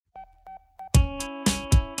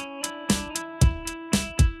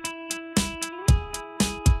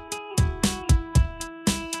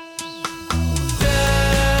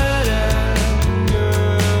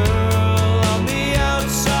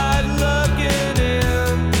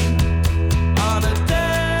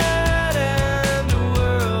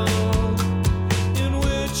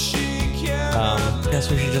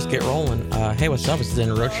Hey, what's up? It's the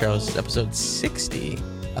DeadEndRoad Show's episode 60,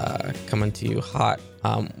 coming to you hot.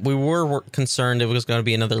 We were concerned it was going to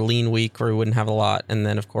be another lean week where we wouldn't have a lot, and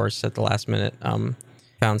then, of course, at the last minute,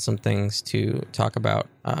 found some things to talk about.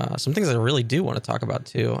 Some things I really do want to talk about,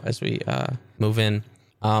 too, as we move in.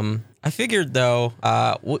 I figured, though,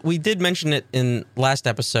 we did mention it in last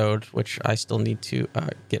episode, which I still need to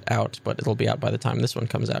get out, but it'll be out by the time this one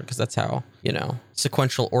comes out, because that's how,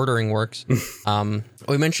 sequential ordering works.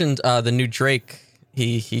 We mentioned the new Drake.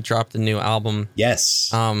 He dropped a new album. Yes.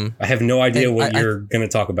 I have no idea what you're going to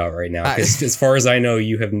talk about right now, because as far as I know,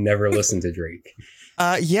 you have never listened to Drake.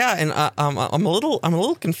 Yeah, and I'm a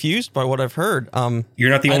little confused by what I've heard. You're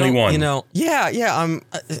not the only one.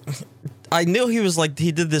 I knew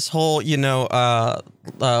he did this whole,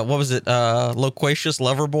 what was it? Loquacious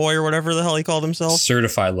Lover Boy or whatever the hell he called himself.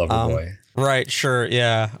 Certified Lover Boy. Right, sure,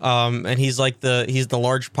 yeah. And he's the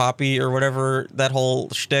large poppy or whatever, that whole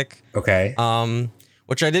shtick. Okay.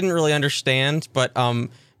 Which I didn't really understand, but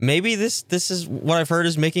maybe this is what I've heard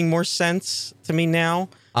is making more sense to me now.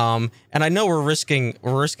 And I know we're risking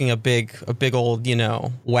a big old,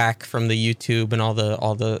 whack from the YouTube and all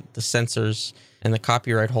the censors and the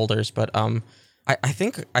copyright holders, but I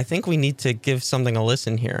think we need to give something a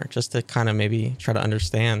listen here just to kind of maybe try to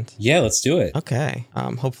understand. Yeah, let's do it. Okay.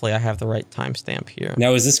 Hopefully I have the right timestamp here.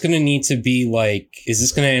 Now, is this going to need to be is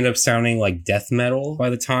this going to end up sounding like death metal by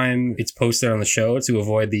the time it's posted on the show to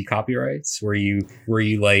avoid the copyrights? Were you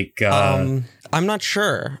I'm not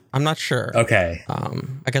sure. Okay.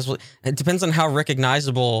 I guess it depends on how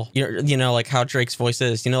recognizable, like how Drake's voice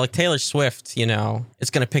is. Like Taylor Swift, it's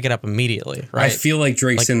going to pick it up immediately, right? I feel like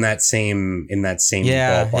Drake's in that same ballpark.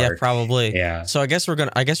 Yeah, probably. Yeah. So I guess we're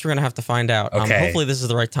gonna have to find out. Okay. Hopefully this is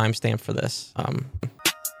the right timestamp for this.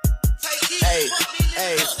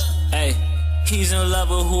 Hey, he's in love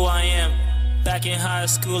with who I am. Back in high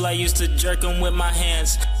school, I used to jerk him with my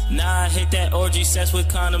hands. Now I hit that orgy sex with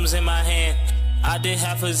condoms in my hand. I did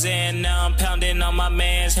half a Zan, now I'm pounding on my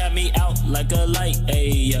mans. Had me out like a light,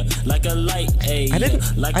 like a light, I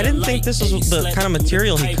didn't think this was the kind of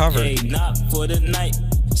material he covered. Not for the night.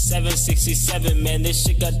 767, man, this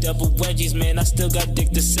shit got double wedgies, man. I still got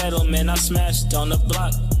dick to settle, man. I smashed on the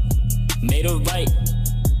block, made a right,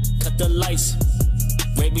 cut the lights,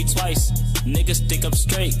 rape me twice. Niggas think I'm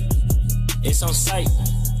straight, it's on sight.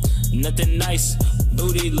 Nothing nice,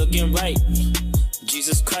 booty looking right.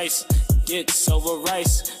 Jesus Christ, dicks over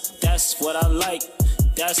rice. That's what I like,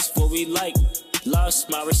 that's what we like. Lost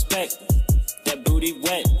my respect, that booty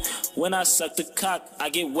wet. When I suck the cock, I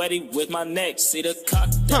get wetty with my neck. See the cock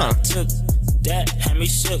that I took, that had me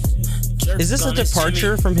shook. Is this a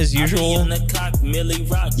departure from his usual?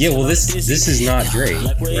 Yeah, well, this is not Drake,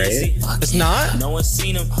 right? It's not? No one's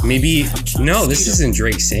seen him. Maybe, no, this isn't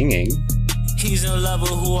Drake singing. He's in love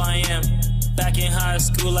with who I am. Back in high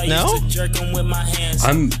school, I used to jerk him with my hands.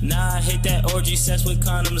 Now I hit that orgy sex with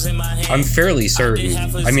condoms in my hands. I'm fairly certain.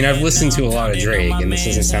 I mean, I've listened to a lot of Drake, and this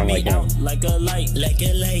doesn't sound like him. Like a light, like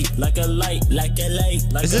a light, like a light, like a light.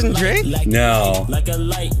 This isn't Drake? No. Like a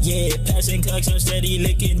light, yeah. Passing cocks, I'm steady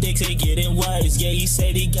licking dicks and getting wise. Yeah, he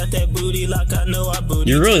said he got that booty like I know our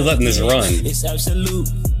booty. You're really letting this run. It's absolute.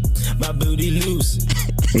 My booty loose.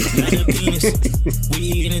 Not a penis. We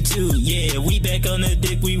eating it too. Yeah, we back on the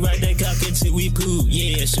dick. We ride that cock until we poop.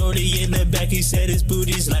 Yeah, shorty in the back. He said his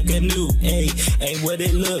booty's like a new. Hey, what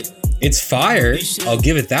it look? It's fire. I'll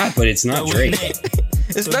give it that, but it's not Drake.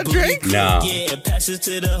 It's not Drake? No. Yeah, passes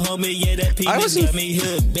to the homie. Yeah, that penis got me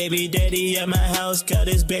hooked. Baby daddy at my house got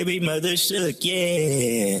his baby mother shook.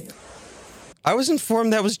 Yeah. I was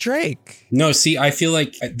informed that was Drake. No, see, I feel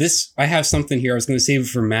like I have something here. I was going to save it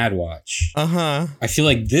for Mad Watch. Uh-huh. I feel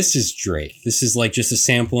like this is Drake. This is like just a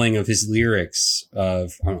sampling of his lyrics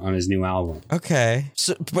on his new album. Okay.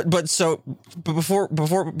 So, but before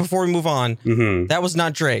we move on, that was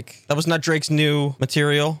not Drake. That was not Drake's new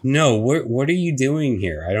material. No, what are you doing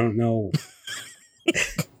here? I don't know.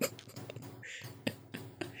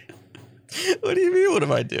 What do you mean? What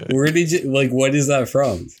am I doing? Where did you what is that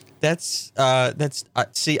from? That's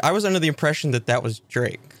see, I was under the impression that was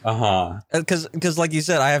Drake. Because like you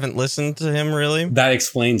said, I haven't listened to him really. That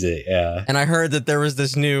explains it, yeah. And I heard that there was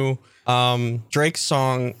this new Drake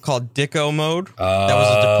song called Dicko Mode.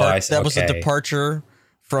 That was a departure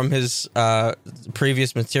from his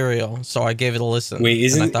previous material, so I gave it a listen. Wait,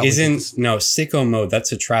 isn't Sicko Mode?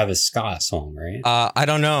 That's a Travis Scott song, right? I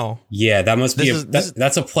don't know. Yeah, that must be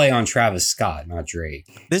that's a play on Travis Scott, not Drake.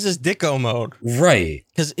 This is Dicko Mode, right?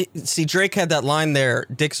 Because see, Drake had that line there,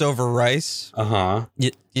 "Dicks over rice."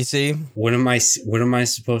 You see? What am I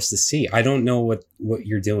supposed to see? I don't know what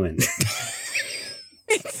you're doing.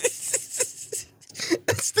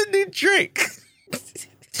 It's the new new Drake.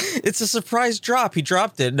 It's a surprise drop. He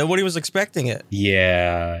dropped it. Nobody was expecting it.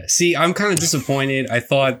 Yeah. See, I'm kind of disappointed. I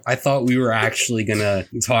thought we were actually gonna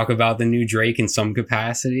talk about the new Drake in some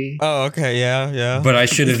capacity. Oh, okay. Yeah. But I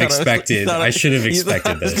should have expected. I should have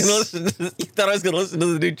expected this. You thought I was gonna listen to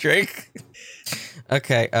the new Drake?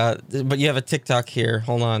 Okay, but you have a TikTok here.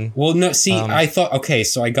 Hold on. Well, no, see, I thought, okay,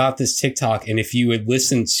 so I got this TikTok, and if you had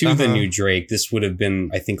listened to the new Drake, this would have been,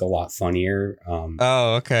 I think, a lot funnier.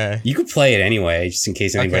 Oh, okay. You could play it anyway, just in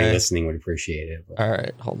case anybody listening would appreciate it. But all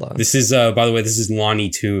right, hold on. This is, by the way, this is Lonnie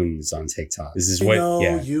Tunes on TikTok. This is what,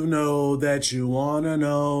 You know that you wanna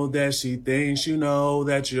know that she thinks you know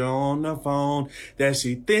that you're on the phone, that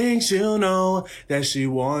she thinks you know, that she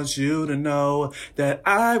wants you to know, that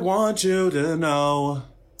I want you to know.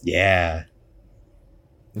 Yeah.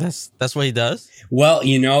 That's what he does? Well,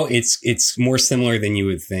 you know, it's more similar than you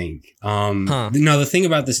would think. No, the thing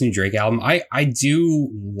about this new Drake album, I do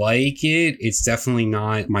like it. It's definitely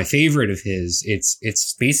not my favorite of his.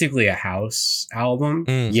 It's basically a house album.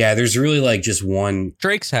 Yeah, there's really like just one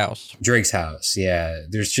Drake's house. Yeah.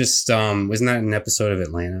 There's just wasn't that an episode of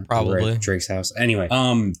Atlanta? Probably. Drake's house. Anyway,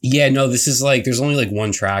 yeah, no, this is like there's only like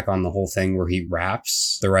one track on the whole thing where he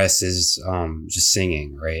raps. The rest is just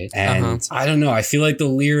singing, right? And I don't know, I feel like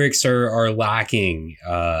the lyrics are lacking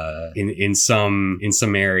in some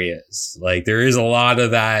areas. Like there is a lot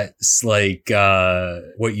of that, like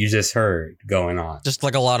what you just heard going on. Just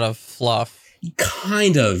like a lot of fluff.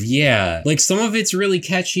 Kind of, yeah. Like some of it's really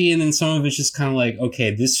catchy, and then some of it's just kind of like,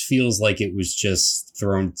 okay, this feels like it was just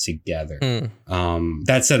thrown together.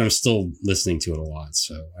 That said, I'm still listening to it a lot,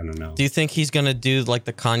 so I don't know. Do you think he's gonna do like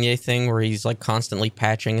the Kanye thing where he's like constantly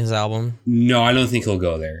patching his album? No, I don't think he'll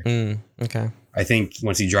go there. Okay. I think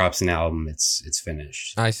once he drops an album, it's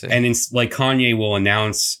finished. I see. And it's like Kanye will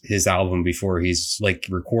announce his album before he's like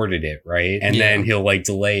recorded it, right? And then he'll like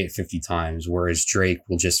delay it 50 times, whereas Drake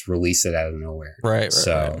will just release it out of nowhere. Right.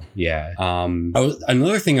 So yeah.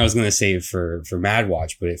 Another thing I was going to save for Mad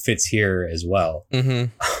Watch, but it fits here as well.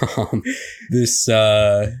 This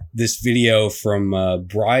video from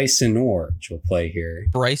Bryce Nor, which we'll play here.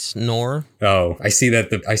 Bryce Nor. Oh, I see that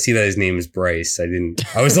his name is Bryce.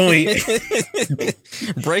 I was only.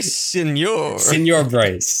 Bryce Senor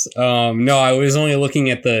Bryce. No, I was only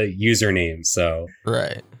looking at the username, so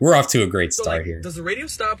right. We're off to a great start here. Does the radio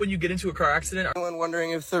stop when you get into a car accident? Anyone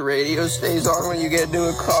wondering if the radio stays on when you get into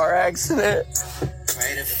a car accident?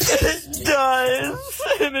 It does,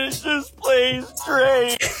 and it just plays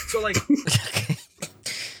Drake. So like,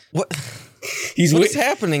 what? What's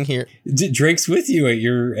happening here? Drake's with you at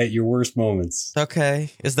your worst moments.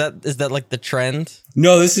 Okay, is that like the trend?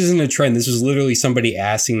 No, this isn't a trend. This was literally somebody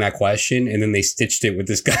asking that question, and then they stitched it with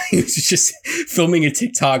this guy who's just filming a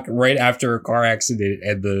TikTok right after a car accident,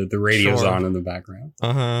 and the radio's on in the background.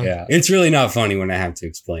 Yeah, it's really not funny when I have to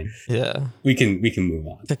explain. Yeah, we can move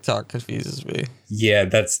on. TikTok confuses me. Yeah,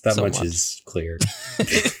 that much is clear.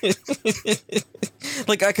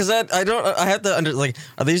 Like, because I have to like,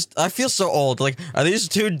 are these? I feel so old. Like, are these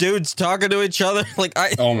two dudes talking to each other? Like,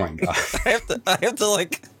 oh my god, I have to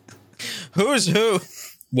like, who's who?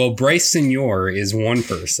 Well, Bryce Senor is one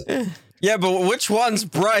person. Yeah, but which one's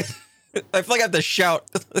Bryce? I feel like I have to shout.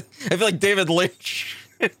 I feel like David Lynch.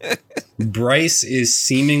 Bryce is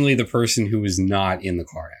seemingly the person who is not in the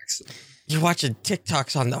car accident. You're watching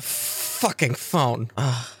TikToks on the fucking phone.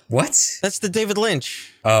 What? That's the David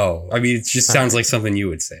Lynch. Oh, I mean, it just sounds like something you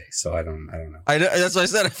would say, so I don't know. That's what I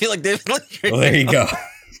said. I feel like David Lynch. Well, there you go.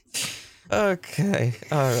 Okay.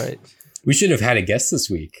 All right. We should have had a guest this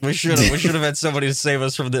week. We should have had somebody to save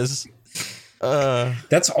us from this.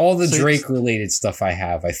 That's all the Drake-related stuff I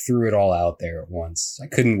have. I threw it all out there at once. I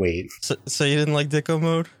couldn't wait. So you didn't like Dicko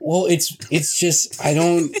Mode? Well, it's just, I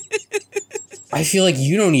don't... I feel like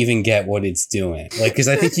you don't even get what it's doing. Like, because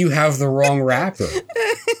I think you have the wrong rapper.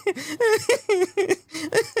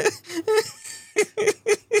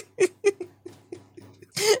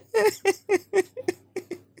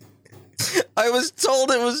 I was told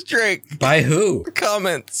it was Drake. By who?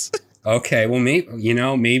 Comments. Okay, well,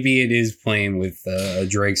 maybe it is playing with a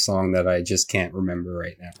Drake song that I just can't remember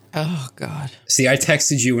right now. Oh, God. See, I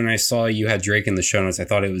texted you when I saw you had Drake in the show notes. I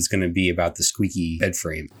thought it was going to be about the squeaky bed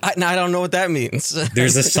frame. I don't know what that means.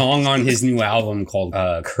 There's a song on his new album called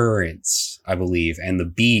Currents, I believe, and the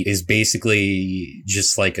beat is basically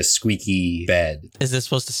just like a squeaky bed. Is this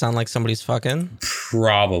supposed to sound like somebody's fucking?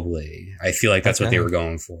 Probably. I feel like that's what they were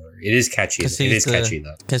going for. It is catchy. It is catchy,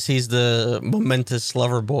 though. Because he's the momentous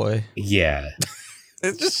lover boy. Yeah.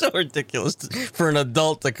 It's just so ridiculous for an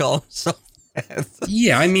adult to call himself that.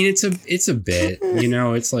 Yeah, I mean, it's a bit,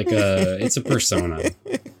 it's like it's a persona.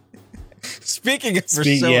 Speaking of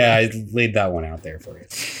Persona, yeah, I laid that one out there for you.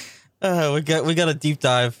 we got a deep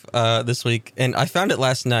dive this week, and I found it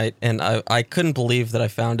last night, and I couldn't believe that I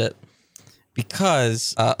found it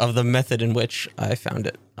because of the method in which I found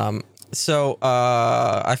it. So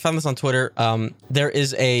I found this on Twitter. There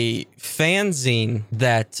is a fanzine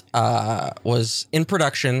that was in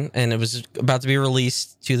production, and it was about to be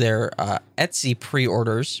released to their Etsy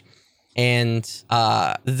pre-orders. And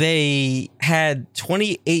they had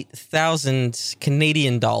 28,000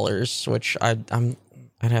 Canadian dollars, which I'd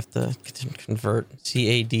have to convert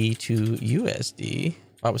CAD to USD. If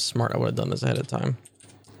I was smart, I would have done this ahead of time.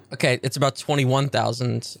 Okay, it's about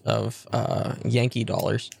 21,000 of Yankee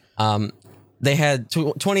dollars. They had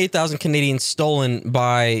 28,000 Canadian stolen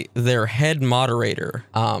by their head moderator.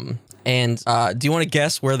 And do you want to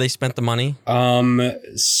guess where they spent the money?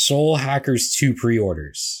 Soul Hackers 2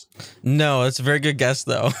 pre-orders. No, it's a very good guess,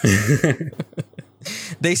 though.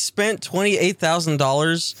 They spent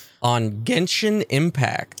 $28,000 on Genshin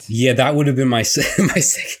Impact. Yeah, that would have been my second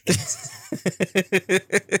guess.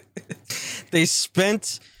 They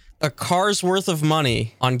spent a car's worth of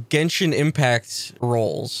money on Genshin Impact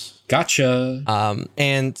rolls. Gotcha.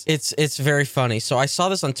 And it's very funny. So I saw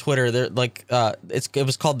this on Twitter. They're like, it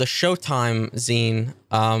was called the Showtime zine.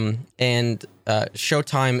 And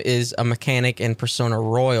Showtime is a mechanic in Persona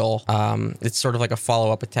Royal. It's sort of like a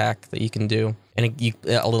follow-up attack that you can do, and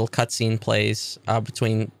a little cutscene plays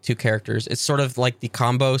between two characters. It's sort of like the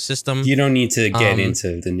combo system. You don't need to get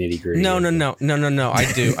into the nitty-gritty. No. I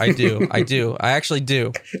do. I actually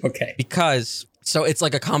do. Okay. Because so it's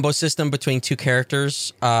like a combo system between two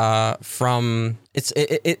characters. It's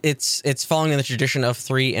following in the tradition of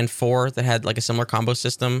 3 and 4 that had like a similar combo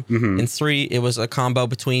system. Mm-hmm. In 3, it was a combo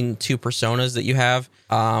between two personas that you have,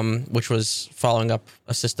 which was following up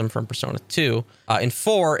a system from Persona 2. In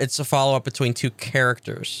 4, it's a follow-up between two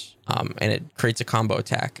characters, and it creates a combo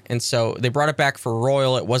attack. And so they brought it back for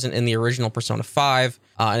Royal. It wasn't in the original Persona 5,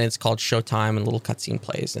 and it's called Showtime, and little cutscene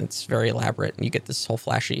plays, and it's very elaborate, and you get this whole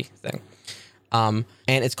flashy thing.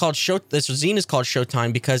 And it's called this zine is called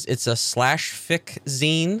Showtime because it's a /fic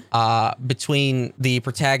zine between the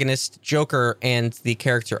protagonist Joker and the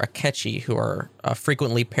character Akechi, who are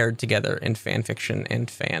frequently paired together in fan fiction and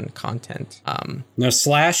fan content. Now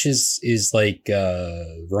slash is like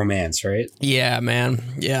romance, right? Yeah, man.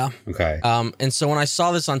 Yeah. Okay. And so when I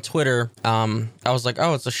saw this on Twitter, I was like,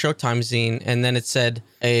 oh, it's a Showtime zine, and then it said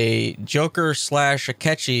a Joker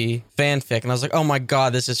 /Akechi fanfic, and I was like, oh my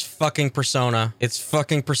god, this is fucking Persona. It's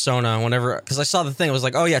fucking Persona. Whenever, because I saw the thing, it was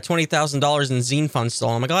like, oh yeah, $20,000 in zine funds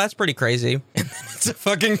stolen. I'm like, oh, that's pretty crazy. And then it's a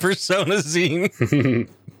fucking Persona zine.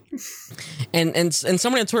 and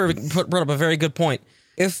somebody on Twitter brought up a very good point.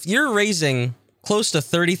 If you're raising close to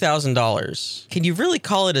 $30,000, can you really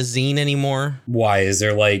call it a zine anymore? Why? Is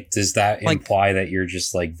there does that imply that you're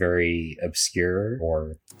just very obscure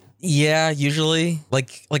or? Yeah, usually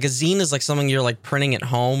like a zine is like something you're like printing at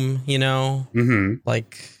home, you know,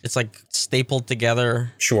 like it's like stapled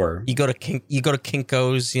together. Sure. You go to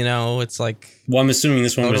Kinko's, you know, it's like. Well, I'm assuming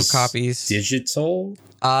this one was copies. Digital.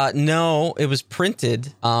 No, it was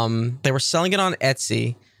printed. They were selling it on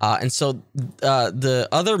Etsy. And so the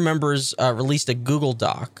other members released a Google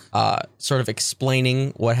Doc sort of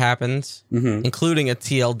explaining what happened, including a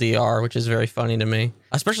TLDR, which is very funny to me,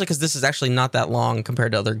 especially because this is actually not that long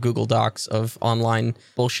compared to other Google Docs of online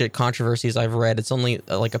bullshit controversies I've read. It's only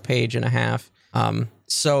like a page and a half.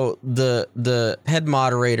 So the head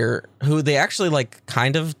moderator, who they actually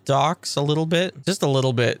kind of dox a little bit, just a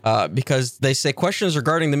little bit, because they say questions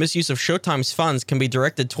regarding the misuse of Showtime's funds can be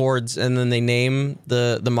directed towards, and then they name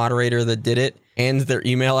the moderator that did it and their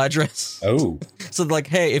email address. Oh. So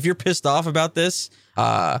hey, if you're pissed off about this,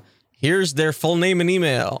 here's their full name and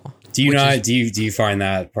email. Do you find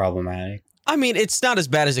that problematic? I mean, it's not as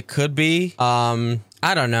bad as it could be.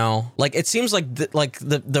 I don't know. It seems like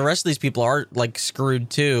the rest of these people are screwed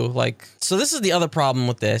too. So this is the other problem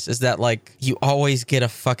with this is that you always get a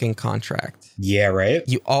fucking contract. Yeah, right.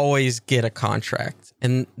 You always get a contract,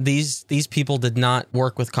 and these people did not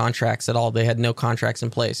work with contracts at all. They had no contracts in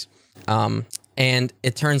place. And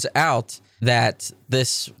it turns out that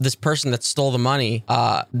this person that stole the money,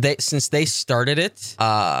 since they started it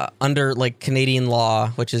under Canadian law,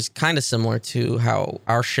 which is kind of similar to how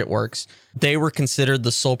our shit works, they were considered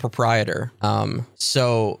the sole proprietor.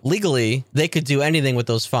 So legally, they could do anything with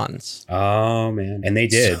those funds. Oh, man. And they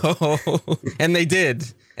did. And they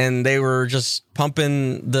did. And they were just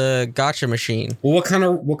pumping the gotcha machine. Well, what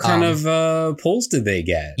kind of polls did they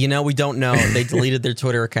get? You know, we don't know. They deleted their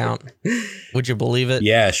Twitter account. Would you believe it?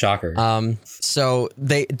 Yeah, shocker. So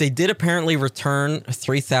they did apparently return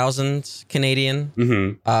 3,000 Canadian.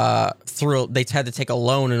 Through they had to take a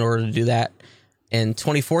loan in order to do that. And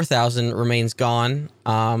 24,000 remains gone.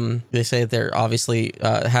 They say that they're obviously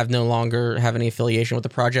no longer have any affiliation with the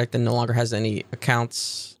project and no longer has any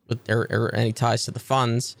accounts with or any ties to the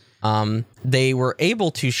funds. They were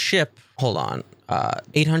able to ship,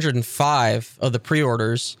 805 of the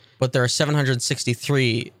pre-orders, but there are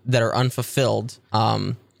 763 that are unfulfilled.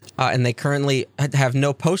 And they currently have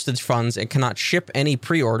no postage funds and cannot ship any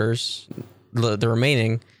pre-orders, the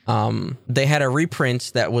remaining. They had a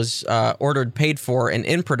reprint that was ordered, paid for, and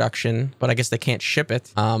in production, but I guess they can't ship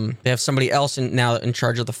it. They have somebody else now in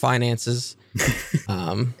charge of the finances.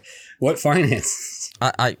 What finance?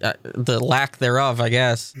 The lack thereof, I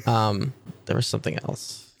guess. There was something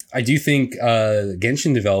else. I do think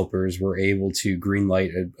Genshin developers were able to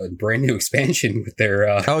greenlight a brand new expansion with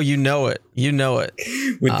their you know it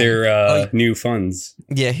with their new funds.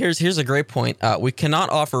 Yeah, here's a great point. We cannot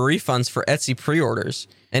offer refunds for Etsy pre-orders.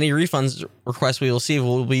 Any refunds requests we will receive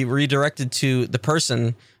will be redirected to the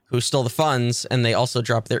person who stole the funds, and they also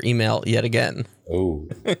drop their email yet again. Oh.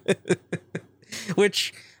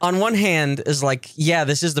 Which, on one hand, is like, yeah,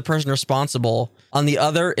 this is the person responsible. On the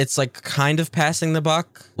other, it's like kind of passing the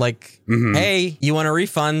buck. Like, hey, you want a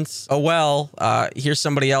refund? Oh, well, here's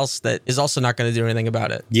somebody else that is also not going to do anything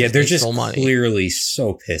about it. Yeah, they're just clearly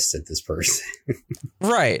so pissed at this person.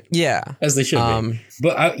 Right, yeah. As they should be.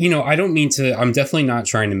 But, I don't mean to, I'm definitely not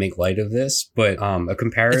trying to make light of this, but a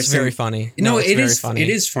comparison. It's very funny. No, it is funny. It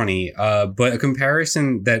is funny. But a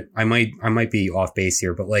comparison that I might be off base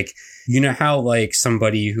here, but like, you know how like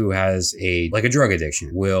somebody who has a drug addiction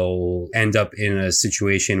will end up in a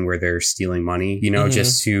situation where they're stealing money,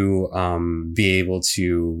 just to be able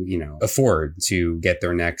to, afford to get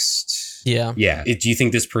their next. Yeah. Yeah. Do you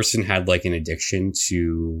think this person had like an addiction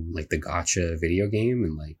to like the gotcha video game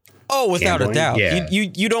and like? Oh, without gambling? a doubt. Yeah.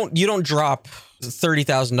 You don't drop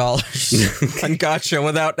 $30,000 on gotcha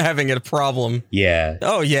without having a problem. Yeah.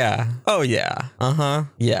 Oh yeah.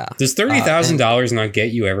 Yeah. Does $30,000 not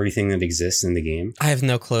get you everything that exists in the game? I have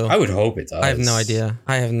no clue. I would hope it does. I have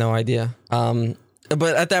no idea.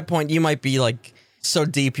 But at that point, you might be like so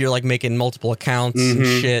deep, you're like making multiple accounts and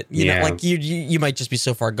shit. You know, like you might just be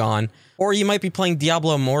so far gone. Or you might be playing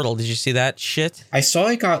Diablo Immortal. Did you see that shit? I saw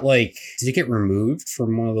it got did it get removed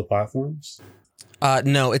from one of the platforms?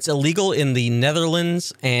 No, it's illegal in the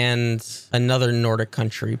Netherlands and another Nordic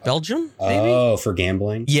country. Belgium, maybe? Oh, for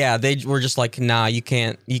gambling? Yeah, they were just like, nah, you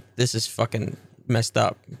can't. This is fucking messed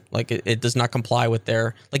up. Like, it does not comply with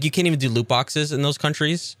their... Like, you can't even do loot boxes in those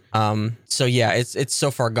countries. So, yeah, it's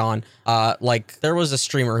so far gone. Like, there was a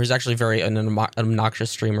streamer who's actually an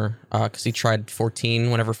obnoxious streamer because he tried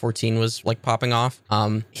 14 whenever 14 was, like, popping off.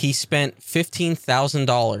 He spent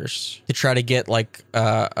 $15,000 to try to get, like,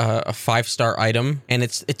 a 5-star item, and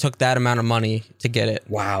it took that amount of money to get it.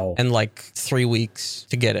 Wow. And, like, 3 weeks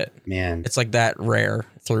to get it. Man. It's, like, that rare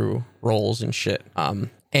through rolls and shit.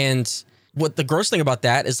 And... What the gross thing about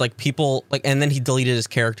that is like people like, and then he deleted his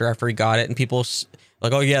character after he got it, and people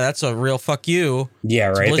like, oh yeah, that's a real fuck you. Yeah,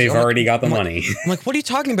 right. They've already got the money. I'm like, what are you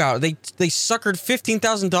talking about? They suckered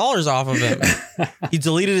 $15,000 off of him. He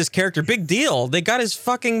deleted his character. Big deal. They got his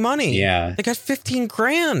fucking money. Yeah, they got 15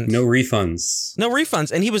 grand. No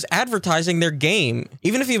refunds. And he was advertising their game.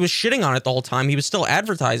 Even if he was shitting on it the whole time, he was still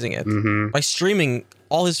advertising it by streaming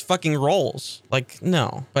all his fucking roles. Like,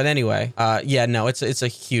 no. But anyway, no, it's a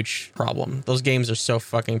huge problem. Those games are so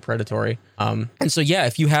fucking predatory. And so, yeah,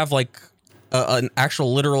 if you have like an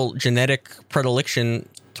actual literal genetic predilection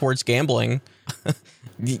towards gambling,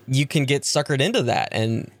 you can get suckered into that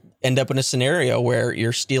and end up in a scenario where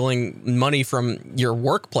you're stealing money from your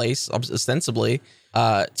workplace, ostensibly,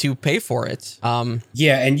 to pay for it.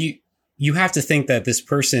 Yeah, and you have to think that this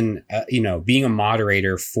person, being a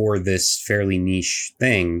moderator for this fairly niche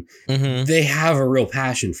thing, they have a real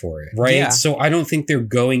passion for it, right? Yeah. So I don't think they're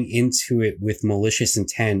going into it with malicious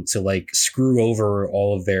intent to like screw over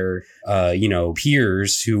all of their,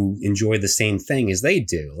 peers who enjoy the same thing as they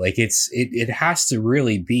do. Like it has to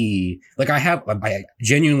really be like, I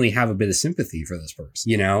genuinely have a bit of sympathy for this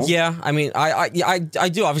person, Yeah. I mean, I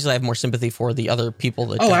do obviously have more sympathy for the other people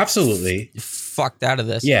that. Oh, absolutely. Fucked out of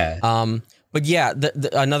this. Yeah. But yeah,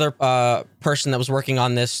 another person that was working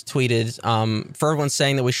on this tweeted, for everyone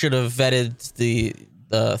saying that we should have vetted the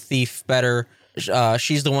the thief better.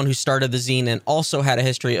 She's the one who started the zine and also had a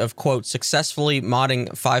history of, quote, successfully modding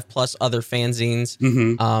 5+ other fanzines.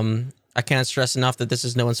 Mm-hmm. I can't stress enough that this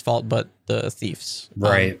is no one's fault but the thief's.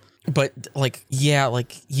 Right. But like, yeah,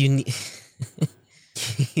 like you need...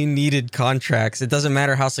 You needed contracts. It doesn't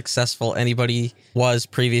matter how successful anybody was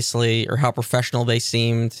previously or how professional they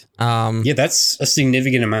seemed. Yeah, that's a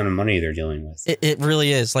significant amount of money they're dealing with. It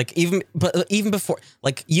really is. Like even before,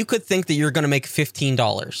 like you could think that you're going to make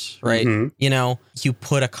 $15, right? Mm-hmm. You know, you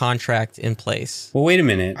put a contract in place. Well, wait a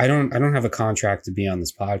minute. I don't have a contract to be on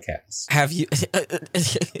this podcast. Have you?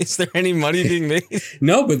 Is there any money being made?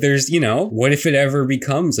 No, but there's, what if it ever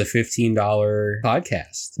becomes a $15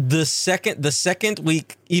 podcast? The second we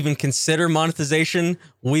even consider monetization,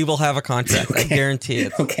 we will have a contract. Okay. I guarantee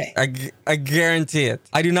it. Okay. I guarantee it.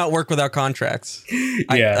 I do not work without contracts.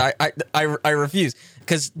 Yeah. I refuse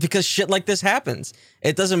because shit like this happens.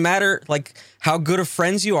 It doesn't matter like how good of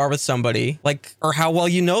friends you are with somebody, like or how well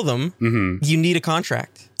you know them. Mm-hmm. You need a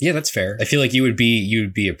contract. Yeah, that's fair. I feel like you would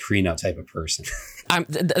be a prenup type of person.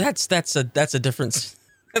 That's a different.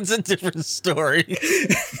 That's a different story.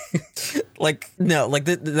 Like no, like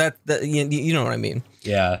that you know what I mean.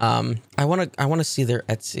 Yeah. I want to see their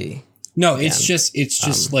Etsy. No, again. it's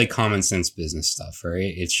just like common sense business stuff,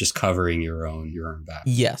 right? It's just covering your own back.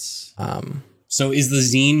 Yes. So is the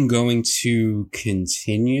zine going to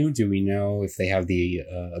continue? Do we know if they have the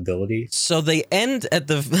ability? So they end at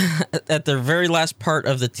the very last part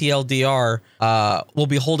of the TLDR. We'll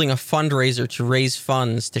be holding a fundraiser to raise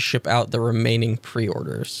funds to ship out the remaining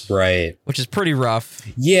pre-orders. Right. Which is pretty rough.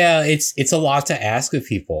 Yeah, it's a lot to ask of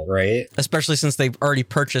people, right? Especially since they've already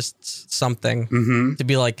purchased something. Mm-hmm. To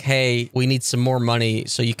be like, hey, we need some more money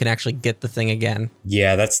so you can actually get the thing again.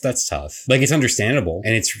 Yeah, that's tough. Like it's understandable,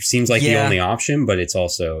 and it seems like the only option. But it's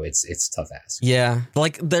also it's a tough ask. Yeah,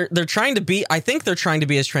 like they're trying to be. I think they're trying to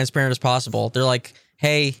be as transparent as possible. They're like,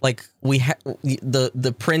 hey, like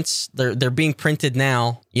the prints they're being printed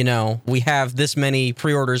now. We have this many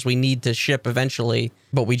pre-orders we need to ship eventually,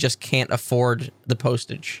 but we just can't afford the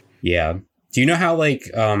postage. Yeah. Do you know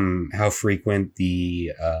how frequent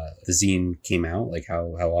the zine came out? Like how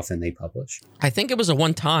often they publish? I think it was a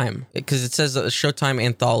one-time because it says a Showtime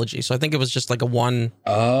anthology. So I think it was just like a one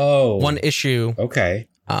issue. Okay.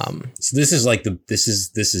 So this is like this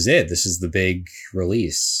is it. This is the big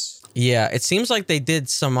release. Yeah, it seems like they did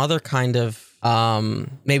some other kind of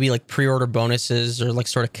maybe like pre-order bonuses or like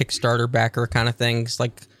sort of Kickstarter backer kind of things.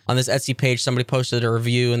 Like on this Etsy page, somebody posted a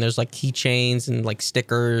review and there's like keychains and like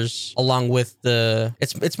stickers along with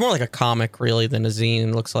it's more like a comic really than a zine,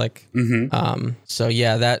 it looks like. Mm-hmm. So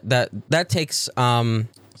yeah, that takes sorry,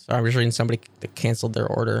 I was reading somebody that canceled their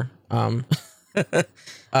order.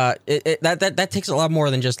 That takes a lot more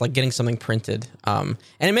than just like getting something printed. And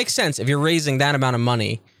it makes sense if you're raising that amount of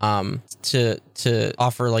money to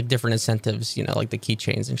offer like different incentives, like the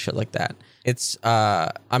keychains and shit like that. It's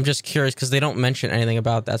I'm just curious because they don't mention anything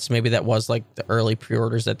about that. So maybe that was like the early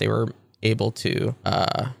pre-orders that they were able to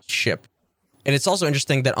ship. And it's also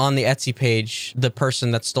interesting that on the Etsy page, the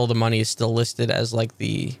person that stole the money is still listed as like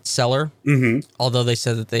the seller. Mm-hmm. Although they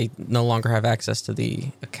said that they no longer have access to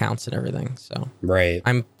the accounts and everything. So right.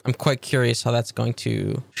 I'm quite curious how that's going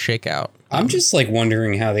to shake out. I'm just like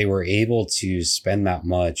wondering how they were able to spend that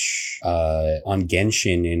much on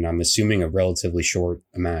Genshin in, I'm assuming, a relatively short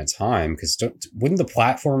amount of time. Because wouldn't the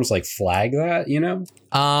platforms like flag that,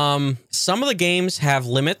 Some of the games have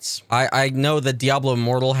limits. I know that Diablo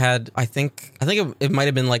Immortal had, I think it might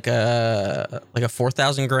have been like a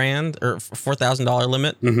 $4,000 or $4,000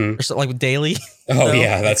 limit or something like daily. Oh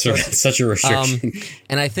yeah, that's such a restriction.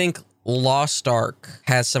 And I think Lost Ark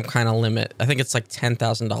has some kind of limit. I think it's like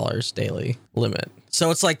 $10,000 daily limit. So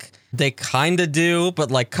it's like they kind of do, but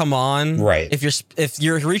like, come on, right? If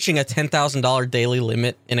you're reaching a $10,000 daily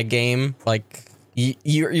limit in a game, like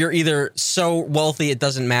you're either so wealthy it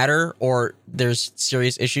doesn't matter, or there's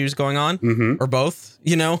serious issues going on, or both.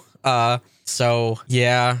 So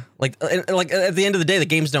yeah, like at the end of the day, the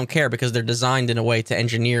games don't care because they're designed in a way to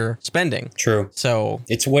engineer spending. True. So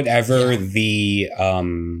it's whatever the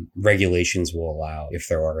regulations will allow, if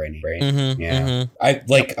there are any, right? Mm-hmm, yeah.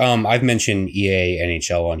 Mm-hmm. I've mentioned EA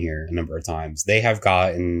NHL on here a number of times. They have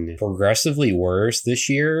gotten progressively worse this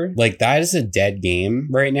year. Like that is a dead game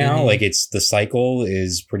right now. Mm-hmm. Like the cycle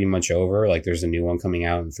is pretty much over. Like there's a new one coming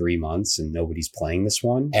out in 3 months and nobody's playing this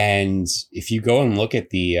one. And if you go and look at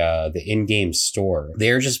the in-game store,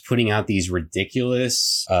 they're just putting out these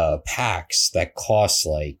ridiculous packs that cost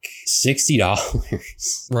like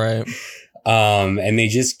 $60. Right. And they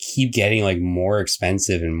just keep getting like more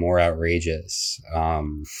expensive and more outrageous.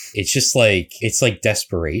 It's just like, it's like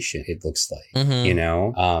desperation, it looks like, you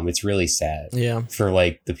know? It's really sad. Yeah. For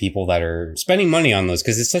like the people that are spending money on those,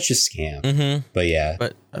 because it's such a scam. But yeah.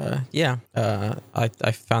 But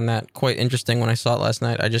I found that quite interesting when I saw it last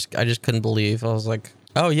night. I just couldn't believe. I was like,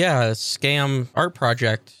 oh yeah, a scam art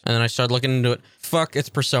project. And then I started looking into it. Fuck, it's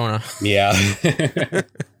Persona. Yeah.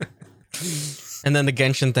 And then the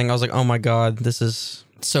Genshin thing, I was like, oh my God, this is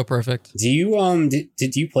so perfect. Do you,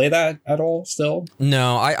 did you play that at all still?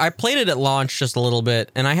 No, I played it at launch just a little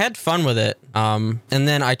bit and I had fun with it. And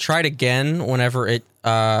then I tried again whenever it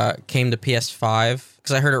came to PS5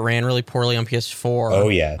 because I heard it ran really poorly on PS4. Oh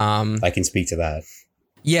yeah. I can speak to that.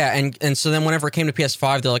 Yeah, and so then whenever it came to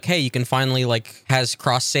PS5, they're like, hey, you can finally, like, has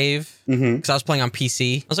cross-save. Because I was playing on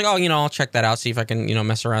PC. I was like, oh, I'll check that out, see if I can,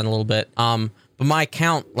 mess around a little bit. But my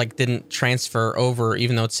account, like, didn't transfer over,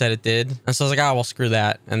 even though it said it did. And so I was like, oh, well, screw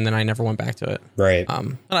that. And then I never went back to it. Right.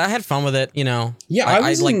 But I had fun with it, Yeah,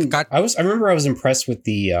 I remember I was impressed with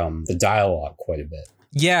the dialogue quite a bit.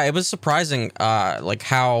 Yeah, it was surprising, like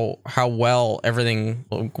how well everything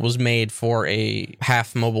was made for a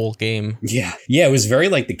half mobile game. Yeah, it was very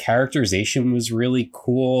like the characterization was really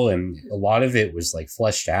cool, and a lot of it was like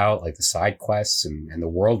fleshed out, like the side quests and the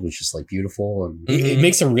world was just like beautiful, and it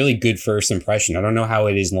makes a really good first impression. I don't know how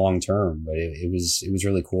it is long term, but it was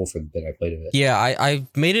really cool for the bit I played of it. Yeah, I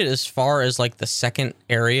made it as far as like the second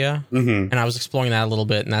area, and I was exploring that a little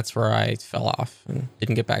bit, and that's where I fell off and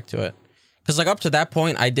didn't get back to it. Because, like, up to that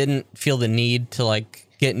point, I didn't feel the need to, like,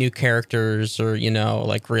 get new characters or,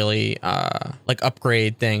 like, really, like,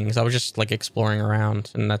 upgrade things. I was just, like, exploring around,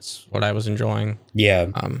 and that's what I was enjoying. Yeah.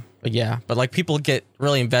 But like, people get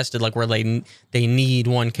really invested, like, where they need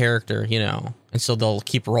one character, and so they'll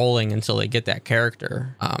keep rolling until they get that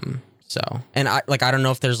character. And I don't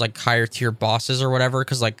know if there's, like, higher tier bosses or whatever,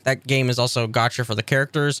 because, like, that game is also gacha for the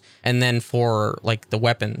characters, and then for, like, the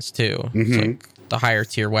weapons, too. It's, like, the higher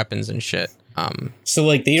tier weapons and shit. So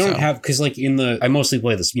like they don't have, because like I mostly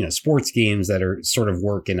play this, sports games that are sort of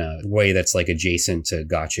work in a way that's like adjacent to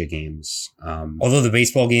gacha games. Although the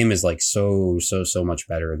baseball game is like so much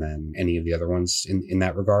better than any of the other ones in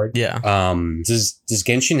that regard. Yeah. Does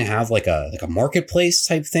Genshin have like a marketplace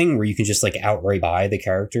type thing where you can just like outright buy the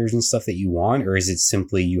characters and stuff that you want, or is it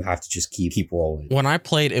simply you have to just keep rolling? When I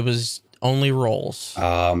played, it was only rolls.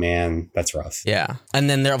 Oh man, that's rough. Yeah. And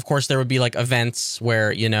then there would be like events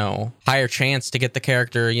where, higher chance to get the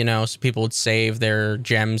character, so people would save their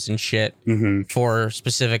gems and shit for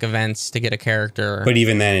specific events to get a character. But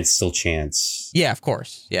even then it's still chance. Yeah, of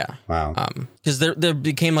course. Yeah. Wow. Because there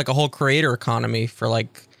became like a whole creator economy for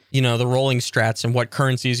like, the rolling strats and what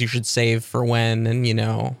currencies you should save for when,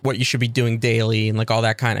 and, what you should be doing daily and like all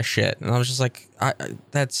that kind of shit. And I was just like,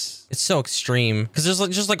 it's so extreme because there's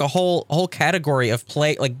like just like a whole category of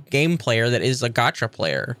game player that is a gacha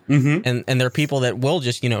player. And there are people that will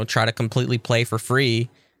just, try to completely play for free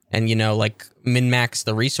and, like min-max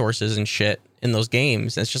the resources and shit in those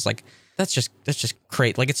games. And it's just like, that's just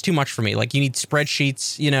great. Like, it's too much for me. Like, you need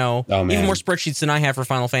spreadsheets, even more spreadsheets than I have for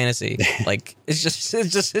Final Fantasy. Like, it's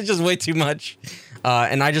just way too much.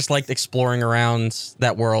 And I just liked exploring around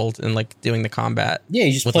that world and like doing the combat. Yeah,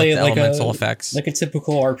 you just with, play like, it the elemental effects, like a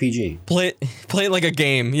typical RPG. Play it like a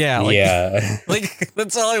game. Yeah. Like, yeah. Like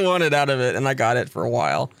that's all I wanted out of it, and I got it for a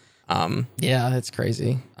while. Yeah, it's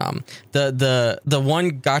crazy. The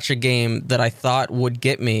one gacha game that I thought would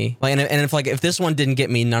get me, like, and if this one didn't get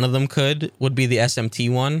me, none of them would be the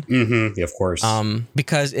SMT one. Yeah, of course.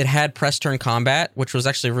 Because it had press turn combat, which was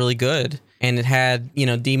actually really good, and it had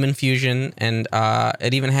demon fusion, and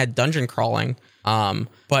it even had dungeon crawling.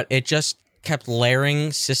 But it just kept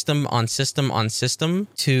layering system on system on system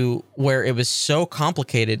to where it was so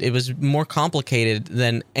complicated. It was more complicated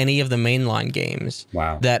than any of the mainline games.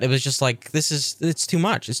 Wow. That it was just like, it's too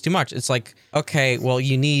much. It's too much. It's like, okay, well,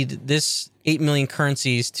 you need this 8 million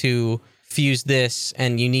currencies to fuse this,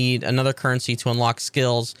 and you need another currency to unlock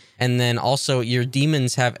skills. And then also your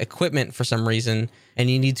demons have equipment for some reason, and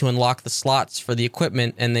you need to unlock the slots for the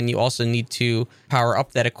equipment. And then you also need to power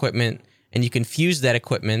up that equipment, and you can fuse that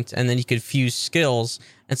equipment, and then you could fuse skills.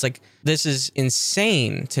 It's like, this is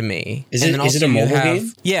insane to me. Is it a mobile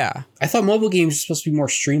game? Yeah. I thought mobile games were supposed to be more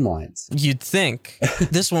streamlined. You'd think.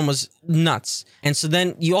 This one was nuts. And so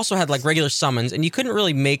then you also had like regular summons, and you couldn't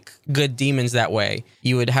really make good demons that way.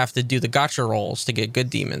 You would have to do the gacha rolls to get good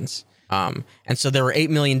demons. And so there were 8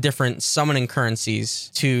 million different summoning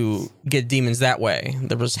currencies to get demons that way.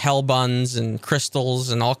 There was hell buns and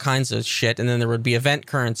crystals and all kinds of shit. And then there would be event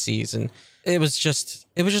currencies and it was just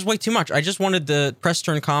way too much. I just wanted the press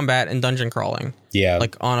turn combat and dungeon crawling. Yeah.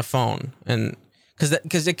 Like on a phone. And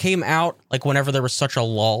because it came out like whenever there was such a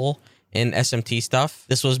lull in SMT stuff.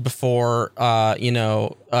 This was before,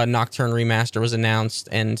 Nocturne Remaster was announced,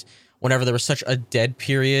 and whenever there was such a dead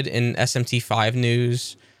period in SMT 5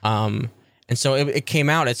 news. And so it came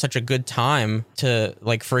out at such a good time to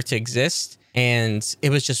like for it to exist. And it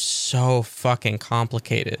was just so fucking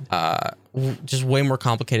complicated. Just way more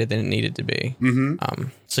complicated than it needed to be. Mm-hmm.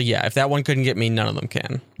 So yeah, if that one couldn't get me, none of them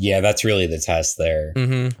can. Yeah, that's really the test there.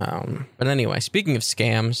 Mm-hmm. But anyway, speaking of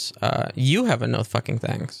scams, you have a no fucking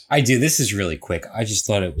thanks. I do. This is really quick. I just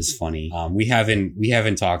thought it was funny. We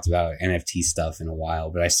haven't talked about NFT stuff in a while,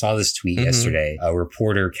 but I saw this tweet yesterday.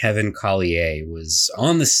 Reporter Kevin Collier was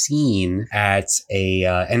on the scene at a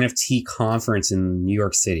NFT conference in New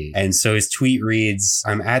York City. And so his tweet reads,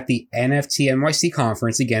 "I'm at the NFT NYC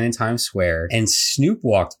conference again in Times Square, and Snoop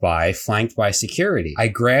walked by, flanked by security. I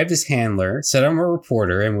grabbed his handler, said I'm a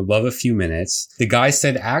reporter and would love a few minutes. The guy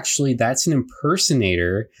said, actually, that's an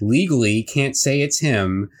impersonator. Legally, can't say it's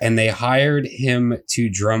him. And they hired him to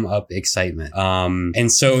drum up excitement."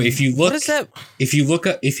 And so if you look, what is that? If you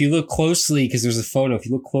look closely, because there's a photo, if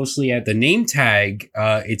you look closely at the name tag,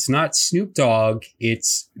 it's not Snoop Dogg,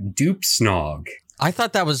 it's Doop Snogg. I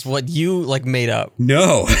thought that was what you like made up.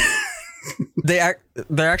 No. They're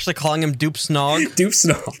actually calling him Doop Snogg. Doop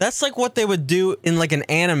Snogg. That's like what they would do in like an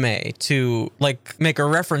anime to like make a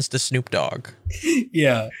reference to Snoop Dogg.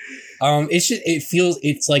 Yeah.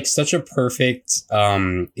 It's like such a perfect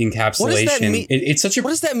encapsulation. What does that mean? It's such a.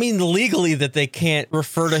 What does that mean legally that they can't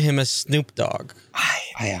refer to him as Snoop Dogg?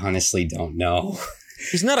 I honestly don't know.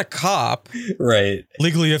 He's not a cop. Right.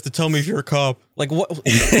 Legally, you have to tell me if you're a cop. Like what?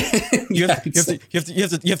 You have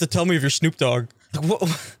to tell me if you're Snoop Dogg. Like,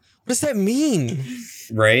 what does that mean?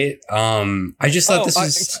 Right. I just thought this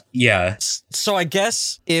was yeah. So I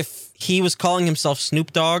guess if he was calling himself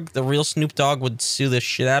Snoop Dogg, the real Snoop Dogg would sue the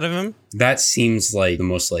shit out of him. That seems like the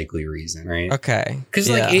most likely reason, right? Okay. Because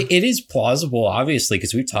like it is plausible, obviously,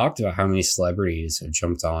 because we've talked about how many celebrities have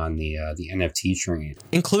jumped on the NFT train,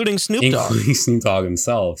 including Snoop Dogg, including Snoop Dogg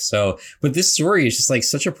himself. So, but this story is just like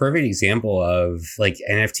such a perfect example of like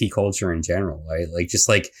NFT culture in general, right? Like just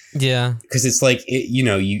like because it's like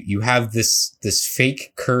you have this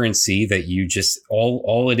fake currency that you just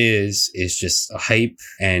all it is just a hype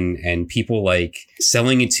and people like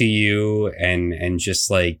selling it to you and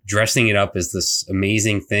just like dressing it up as this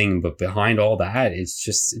amazing thing, but behind all that it's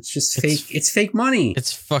just fake. It's fake money.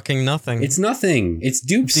 It's fucking nothing. It's nothing. It's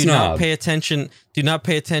Doop Snogg. Do not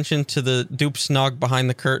pay attention to the Doop Snogg behind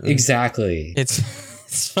the curtain. Exactly. It's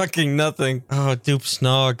fucking nothing. Oh, Doop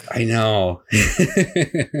Snogg. I know.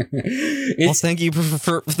 Well, thank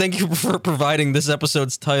you for providing this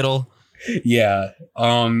episode's title. Yeah.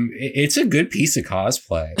 It's a good piece of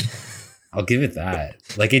cosplay. I'll give it that.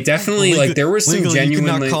 Like it definitely like there was some genuine. You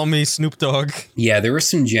cannot call me Snoop Dogg. Yeah, there was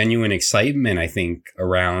some genuine excitement, I think,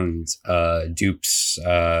 around Doop's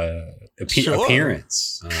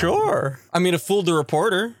appearance. Sure. I mean, it fooled the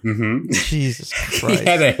reporter. Mm-hmm. Jesus Christ. He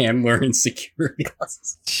had a handler in security.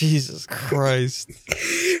 Jesus Christ.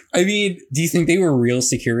 I mean, do you think they were real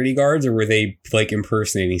security guards or were they like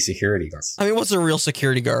impersonating security guards? I mean, what's a real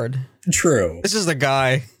security guard? True. This is the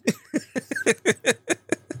guy.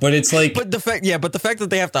 But it's like, but the fact that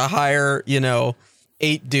they have to hire,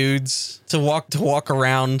 8 dudes to walk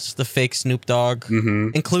around the fake Snoop Dogg,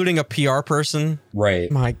 including a PR person. Right.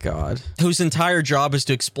 My God. Whose entire job is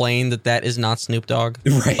to explain that is not Snoop Dogg.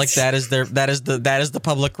 Right. Like that is the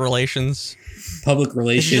public relations. Public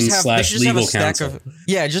relations / legal counsel.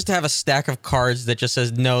 Just to have a stack of cards that just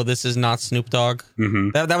says, no, this is not Snoop Dogg.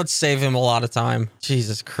 That would save him a lot of time.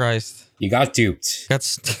 Jesus Christ. You got duped. Got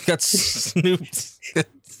snooped.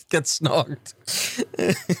 Got snogged.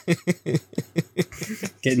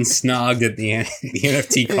 Getting snogged at the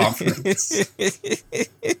NFT conference.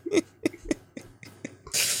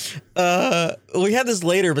 We had this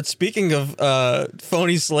later, but speaking of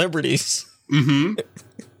phony celebrities,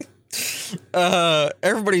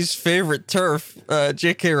 everybody's favorite turf,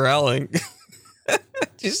 J.K. Rowling. Did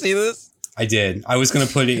you see this? I did. I was going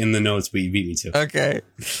to put it in the notes, but you beat me to it. Okay.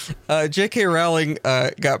 J.K. Rowling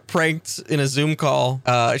got pranked in a Zoom call.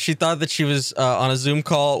 She thought that she was on a Zoom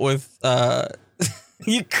call with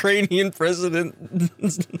Ukrainian President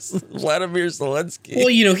Vladimir Zelensky. Well,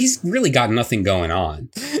 he's really got nothing going on.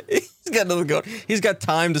 He's got nothing going. He's got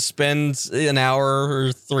time to spend an hour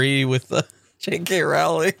or 3 with J.K.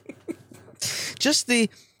 Rowling. Just the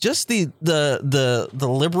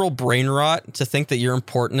liberal brain rot to think that you're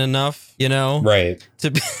important enough, Right.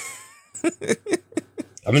 To be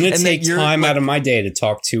I'm going to take time out of my day to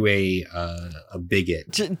talk to a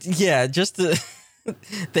bigot. Just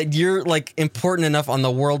that you're like important enough on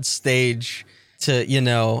the world stage to, you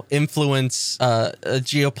know, influence a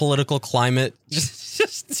geopolitical climate.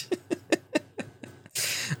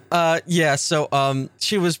 So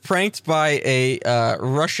she was pranked by a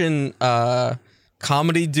Russian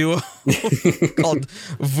comedy duo called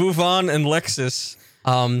Vuvan and Lexus.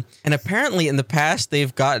 And apparently in the past,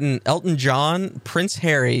 they've gotten Elton John, Prince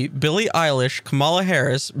Harry, Billie Eilish, Kamala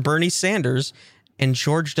Harris, Bernie Sanders, and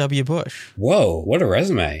George W. Bush. Whoa, what a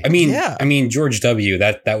resume. I mean, George W.,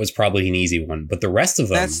 that was probably an easy one, but the rest of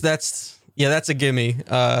them... That's a gimme.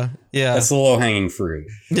 That's the low-hanging fruit.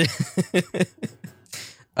 The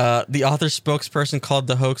author spokesperson called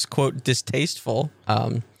the hoax, quote, distasteful.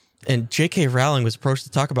 And J.K. Rowling was approached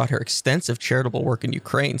to talk about her extensive charitable work in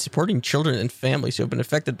Ukraine, supporting children and families who have been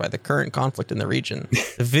affected by the current conflict in the region.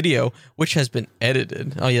 The video, which has been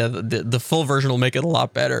edited, the full version will make it a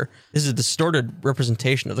lot better. This is a distorted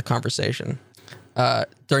representation of the conversation.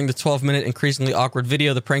 During the 12-minute increasingly awkward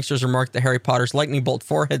video, the pranksters remarked that Harry Potter's lightning bolt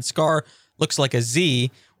forehead scar looks like a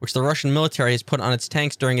Z, which the Russian military has put on its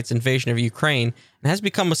tanks during its invasion of Ukraine, and has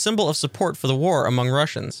become a symbol of support for the war among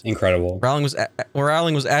Russians. Incredible. Rowling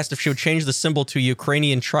was asked if she would change the symbol to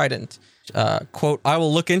Ukrainian trident. Quote, I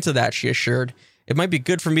will look into that, she assured. It might be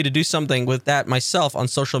good for me to do something with that myself on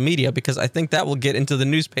social media because I think that will get into the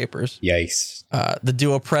newspapers. Yikes. The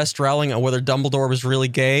duo pressed Rowling on whether Dumbledore was really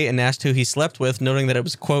gay and asked who he slept with, noting that it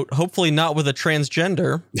was, quote, hopefully not with a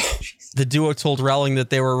transgender. The duo told Rowling that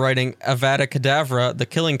they were writing Avada Kedavra, the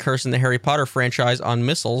killing curse in the Harry Potter franchise, on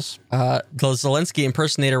missiles. The Zelensky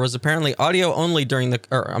impersonator was apparently audio only during the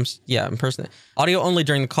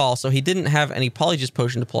call, so he didn't have any Polyjuice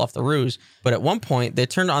potion to pull off the ruse. But at one point, they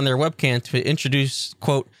turned on their webcam to introduce,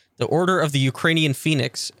 quote, the Order of the Ukrainian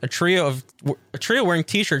Phoenix, a trio wearing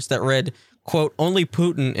T-shirts that read, quote, only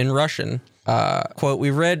Putin in Russian. Quote,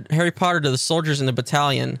 we read Harry Potter to the soldiers in the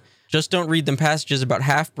battalion. Just don't read them passages about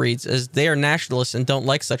half-breeds, as they are nationalists and don't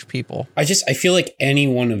like such people. I feel like any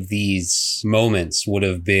one of these moments would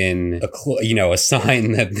have been a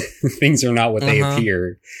sign that things are not what they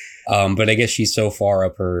appear. But I guess she's so far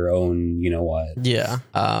up her own, you know what. Yeah.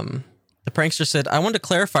 The prankster said, I want to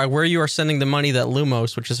clarify where you are sending the money that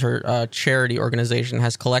Lumos, which is her charity organization,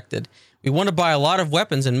 has collected. We want to buy a lot of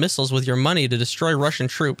weapons and missiles with your money to destroy Russian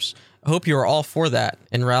troops. I hope you are all for that.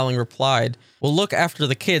 And Rowling replied, we'll look after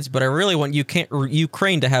the kids, but I really want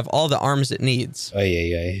Ukraine to have all the arms it needs.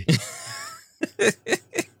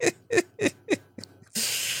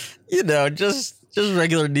 You know, just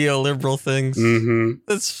regular neoliberal things. Mm-hmm.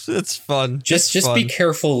 It's fun. Just be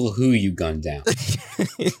careful who you gun down.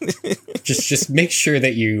 just make sure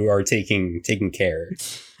that you are taking care.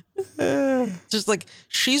 Just like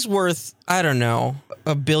she's worth, I don't know,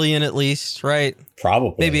 $1 billion at least, right?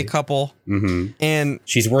 Probably. Maybe a couple. Mm-hmm. And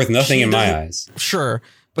she's worth nothing in my eyes. Sure.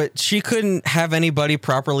 But she couldn't have anybody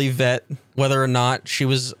properly vet whether or not she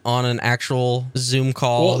was on an actual Zoom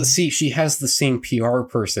call. Well, see, she has the same PR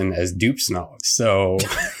person as Doop Snogg, so...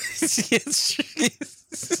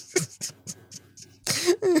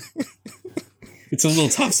 It's a little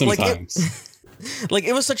tough sometimes. Like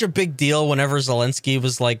it was such a big deal whenever Zelensky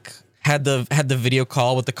was like had the video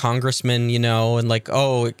call with the congressman, you know, and like,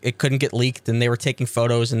 oh, it couldn't get leaked and they were taking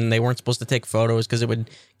photos and they weren't supposed to take photos because it would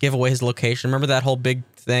give away his location. Remember that whole big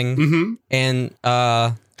thing? Mm-hmm. And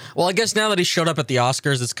well, I guess now that he showed up at the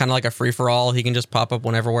Oscars, it's kind of like a free for all. He can just pop up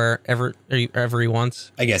whenever he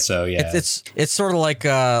wants. I guess so. Yeah. It's sort of like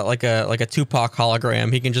a Tupac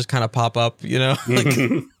hologram. He can just kind of pop up, you know, like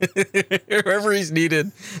wherever he's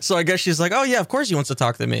needed. So I guess she's like, oh yeah, of course he wants to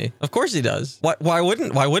talk to me. Of course he does. Why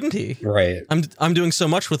wouldn't he? Right. I'm doing so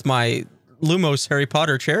much with my Lumos Harry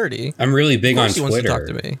Potter charity. I'm really big on Twitter. He wants to talk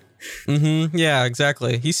to me. Mm-hmm. Yeah,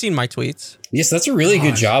 exactly. He's seen my tweets. Yes, that's a really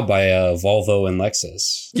good job by Volvo and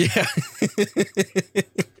Lexus. Yeah.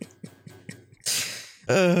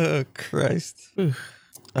 Oh, Christ.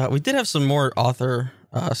 We did have some more author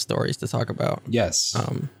stories to talk about. Yes.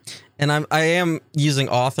 And I am using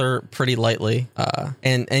author pretty lightly,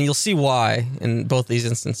 and you'll see why in both these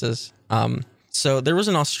instances. So there was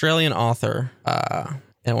an Australian author,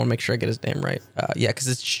 and I want to make sure I get his name right. Yeah, because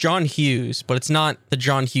it's John Hughes, but it's not the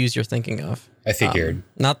John Hughes you're thinking of. I figured.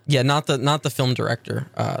 Not the film director.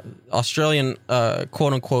 Australian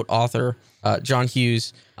quote unquote author John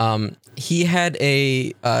Hughes. He had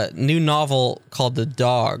a new novel called The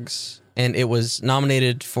Dogs, and it was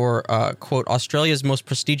nominated for quote Australia's most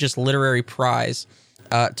prestigious literary prize.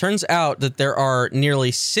 Turns out that there are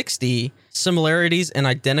nearly 60 similarities and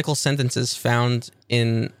identical sentences found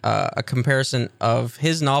in a comparison of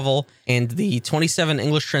his novel and the 27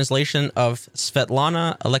 English translation of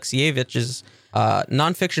Svetlana Alexievich's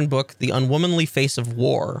nonfiction book, The Unwomanly Face of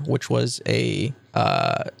War, which was a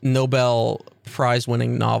Nobel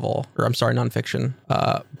Prize-winning novel, or I'm sorry, nonfiction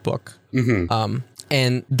book. Mm-hmm.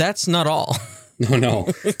 And that's not all. No.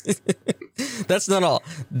 That's not all.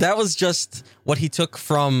 That was just what he took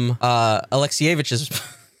from Alexievich's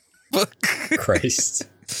book. Christ.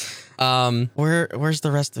 Where's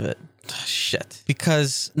the rest of it? Shit.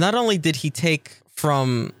 Because not only did he take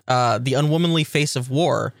from The Unwomanly Face of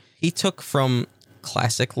War, he took from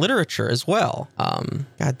classic literature as well.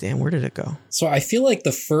 God damn, where did it go? So I feel like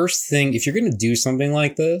the first thing, if you're going to do something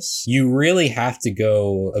like this, you really have to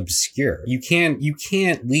go obscure. You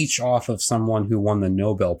can't leech off of someone who won the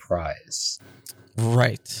Nobel Prize.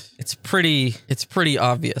 Right. It's pretty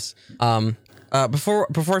obvious. Before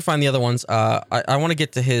I find the other ones, I want to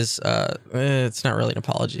get to his. It's not really an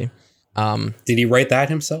apology. Did he write that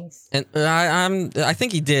himself? And I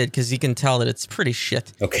think he did, because you can tell that it's pretty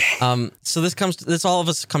shit. Okay. So this all of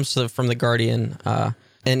us comes from The Guardian. And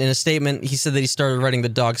in a statement, he said that he started writing The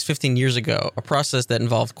Dogs 15 years ago, a process that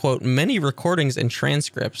involved, quote, many recordings and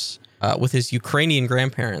transcripts with his Ukrainian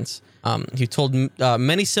grandparents. He told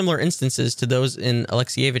many similar instances to those in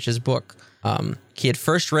Alexievich's book. He had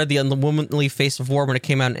first read The Unwomanly Face of War when it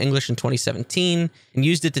came out in English in 2017 and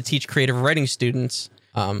used it to teach creative writing students.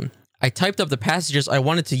 I typed up the passages I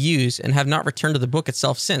wanted to use and have not returned to the book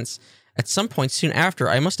itself since. At some point soon after,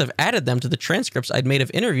 I must have added them to the transcripts I'd made of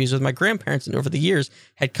interviews with my grandparents, and over the years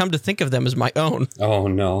had come to think of them as my own. Oh,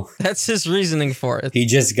 no. That's his reasoning for it. He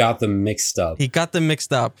just got them mixed up.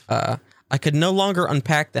 I could no longer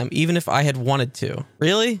unpack them, even if I had wanted to.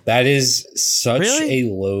 Really? That is such a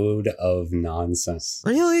load of nonsense.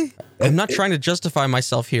 Really? I'm not trying to justify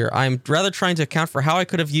myself here. I'm rather trying to account for how I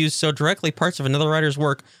could have used so directly parts of another writer's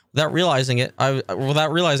work without realizing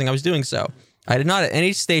I was doing so. I did not at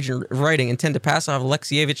any stage in writing intend to pass off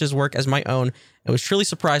Alexievich's work as my own. I was truly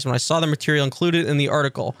surprised when I saw the material included in the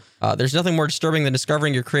article. There's nothing more disturbing than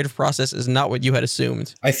discovering your creative process is not what you had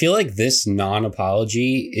assumed. I feel like this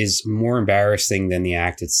non-apology is more embarrassing than the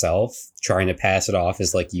act itself. Trying to pass it off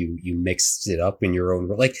as like you mixed it up in your own...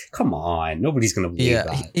 Like, come on. Nobody's going to believe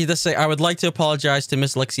that. He does say, I would like to apologize to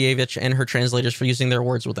Miss Alexievich and her translators for using their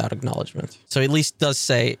words without acknowledgement. So he at least does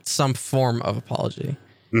say some form of apology.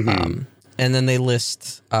 Mm-hmm. And then they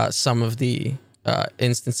list some of the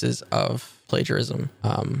instances of plagiarism.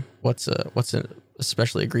 What's an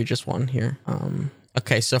especially egregious one here?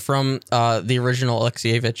 Okay, so from the original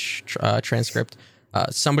Alexievich transcript,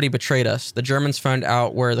 somebody betrayed us. The Germans found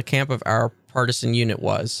out where the camp of our partisan unit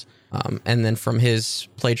was. And then from his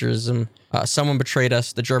plagiarism, someone betrayed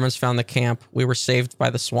us. The Germans found the camp. We were saved by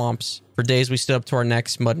the swamps. For days, we stood up to our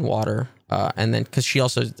necks, mud and water. And then, because she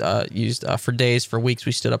also used, for days, for weeks,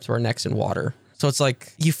 we stood up to our necks in water. So it's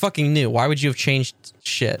like, you fucking knew. Why would you have changed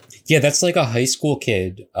shit? Yeah, that's like a high school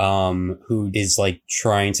kid who is like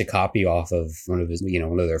trying to copy off of one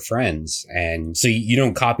of their friends. And so you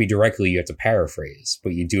don't copy directly, you have to paraphrase,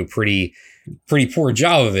 but you do a pretty poor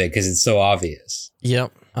job of it because it's so obvious.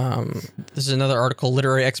 Yep. This is another article.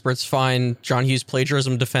 Literary experts find John Hughes'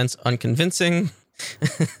 plagiarism defense unconvincing.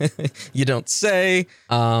 You don't say.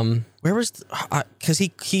 Where was because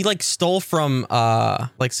he like stole from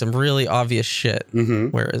like some really obvious shit. Mm-hmm.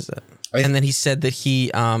 Where is it? And then he said that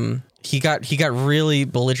he got really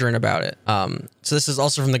belligerent about it. So this is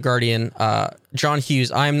also from The Guardian. John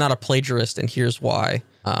Hughes, I am not a plagiarist, and here's why.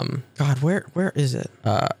 God, where is it?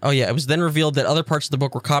 Oh yeah, it was then revealed that other parts of the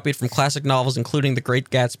book were copied from classic novels, including The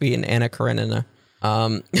Great Gatsby and Anna Karenina.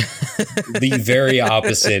 The very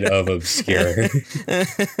opposite of obscure.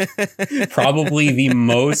 Probably two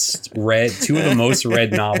of the most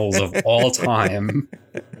read novels of all time.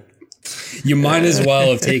 You might as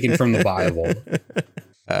well have taken from the Bible.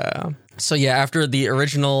 So yeah, after the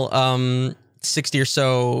original 60 or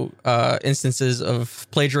so instances of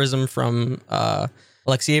plagiarism from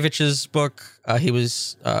Alexievich's book, he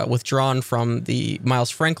was withdrawn from the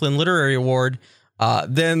Miles Franklin Literary Award.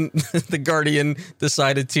 Then The Guardian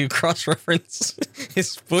decided to cross-reference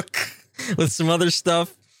his book with some other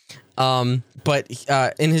stuff. But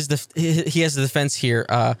in his he has the defense here.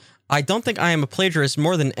 I don't think I am a plagiarist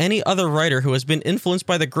more than any other writer who has been influenced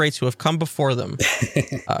by the greats who have come before them.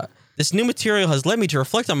 This new material has led me to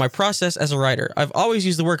reflect on my process as a writer. I've always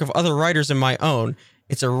used the work of other writers in my own.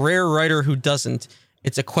 It's a rare writer who doesn't.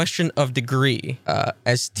 It's a question of degree.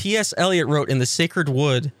 As T.S. Eliot wrote in The Sacred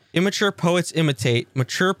Wood, Immature poets imitate,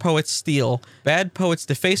 mature poets steal, bad poets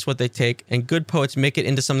deface what they take, and good poets make it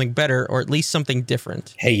into something better, or at least something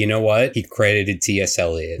different. Hey, you know what? He credited T.S.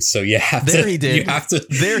 Eliot, so you have to... There he did. You have to...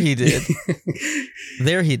 There he did.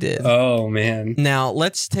 There he did. Oh, man. Now,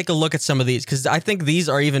 let's take a look at some of these, because I think these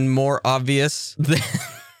are even more obvious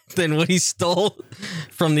than what he stole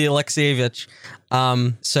from the Alexievich.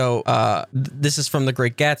 This is from The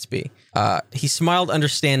Great Gatsby. He smiled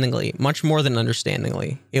understandingly, much more than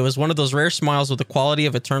understandingly. It was one of those rare smiles with the quality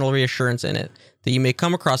of eternal reassurance in it that you may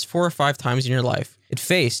come across 4 or 5 times in your life. It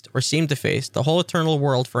faced, or seemed to face, the whole eternal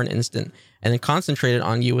world for an instant, and then concentrated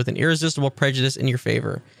on you with an irresistible prejudice in your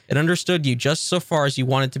favor. It understood you just so far as you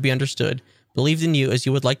wanted to be understood, believed in you as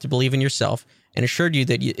you would like to believe in yourself, and assured you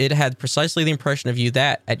that it had precisely the impression of you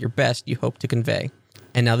that, at your best, you hoped to convey.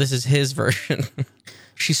 And now this is his version.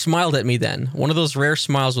 She smiled at me then, one of those rare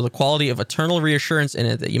smiles with a quality of eternal reassurance in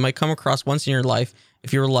it that you might come across once in your life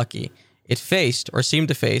if you were lucky. It faced, or seemed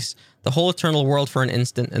to face, the whole eternal world for an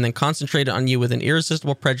instant, and then concentrated on you with an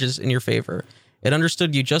irresistible prejudice in your favor. It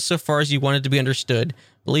understood you just so far as you wanted to be understood,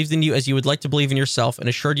 believed in you as you would like to believe in yourself, and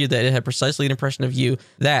assured you that it had precisely an impression of you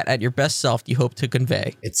that, at your best self, you hoped to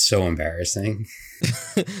convey. It's so embarrassing.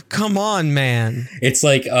 Come on, man. It's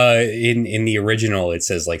like in the original, it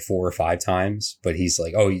says like 4 or 5 times, but he's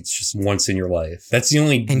like, oh, it's just once in your life. That's the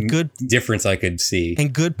only difference I could see.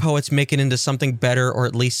 And good poets make it into something better, or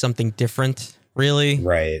at least something different. Really?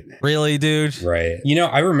 Right. Really, dude? Right. You know,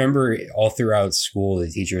 I remember all throughout school, the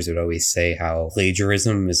teachers would always say how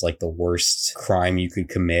plagiarism is like the worst crime you could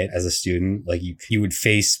commit as a student. Like you would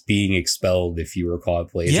face being expelled if you were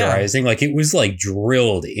caught plagiarizing. Yeah. Like it was like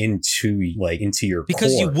drilled into your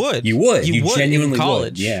because core. You would. You genuinely in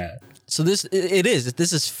college. would. Yeah. So this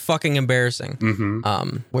is fucking embarrassing.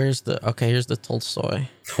 Mm-hmm. Here's the Tolstoy.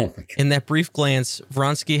 Oh my God. In that brief glance,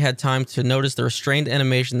 Vronsky had time to notice the restrained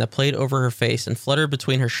animation that played over her face and fluttered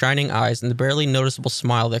between her shining eyes and the barely noticeable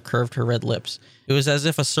smile that curved her red lips. It was as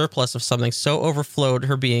if a surplus of something so overflowed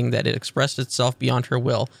her being that it expressed itself beyond her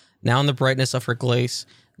will, now in the brightness of her glaze,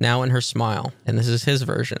 now in her smile. And this is his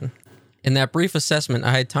version. In that brief assessment,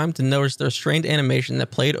 I had time to notice the restrained animation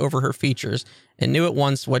that played over her features and knew at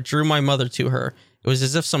once what drew my mother to her. It was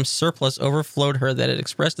as if some surplus overflowed her that it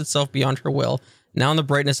expressed itself beyond her will, now in the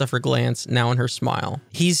brightness of her glance, now in her smile.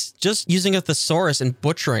 He's just using a thesaurus and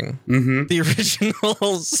butchering the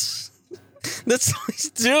originals. That's what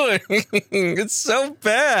he's doing. It's so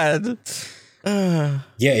bad. Yeah,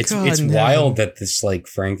 it's wild that this like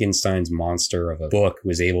Frankenstein's monster of a book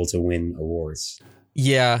was able to win awards.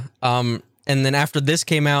 Yeah. And then after this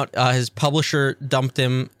came out, his publisher dumped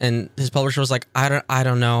him, and his publisher was like, I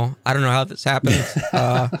don't know how this happened.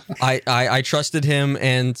 I trusted him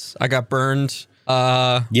and I got burned.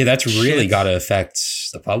 Yeah, that's really got to affect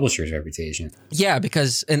the publisher's reputation. Yeah,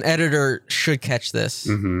 because an editor should catch this.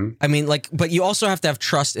 I mean, but you also have to have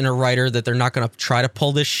trust in a writer that they're not going to try to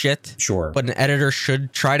pull this shit. Sure. But an editor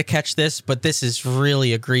should try to catch this, but this is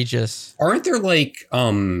really egregious. Aren't there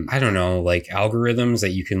I don't know, like algorithms that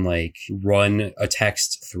you can like run a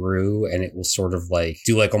text through and it will sort of like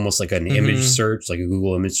do like almost like an image search, like a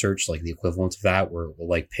Google image search, like the equivalent of that, where it will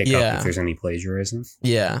like pick up if there's any plagiarism?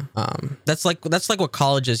 Yeah. That's like what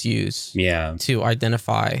colleges use to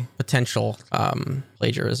identify potential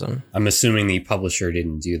plagiarism. I'm assuming the publisher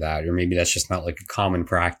didn't do that, or maybe that's just not like a common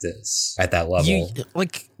practice at that level.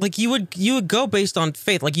 You would go based on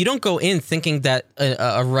faith. Like you don't go in thinking that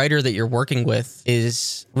a writer that you're working with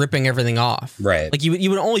is ripping everything off. Like you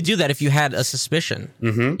would only do that if you had a suspicion.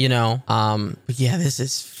 You know. But yeah, this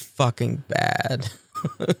is fucking bad.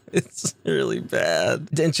 It's really bad.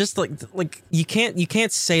 And just like you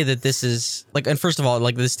can't say that this is like, and first of all,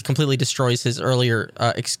 like this completely destroys his earlier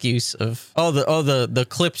excuse of the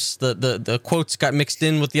clips, the quotes got mixed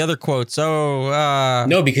in with the other quotes.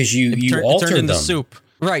 No, because you altered turned into them. Soup.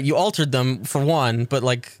 Right, you altered them for one, but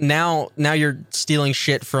like now you're stealing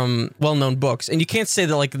shit from well-known books, and you can't say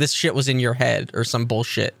that like this shit was in your head or some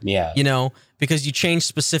bullshit. Yeah, you know, because you changed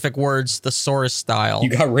specific words, thesaurus style. You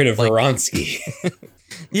got rid of Vronsky.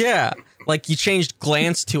 Yeah, like you changed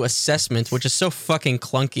glance to assessment, which is so fucking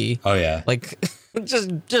clunky. Oh yeah, like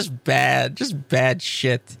just bad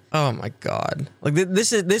shit. Oh my God, like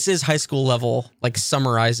this is high school level like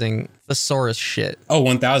summarizing thesaurus shit. Oh,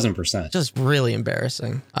 1000%. Just really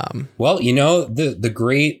embarrassing. Well, you know,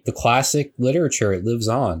 the classic literature, it lives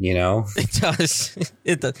on, you know. It does.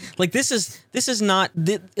 It does. Like this is not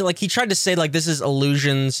like he tried to say like this is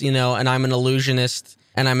illusions, you know, and I'm an illusionist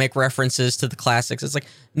and I make references to the classics. It's like,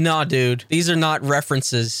 nah, dude, these are not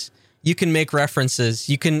references. you can make references.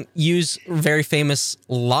 You can use very famous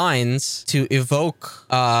lines to evoke,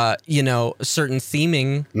 certain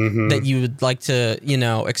theming that you would like to,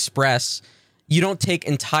 express. You don't take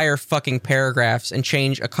entire fucking paragraphs and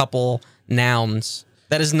change a couple nouns.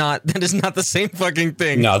 That is not the same fucking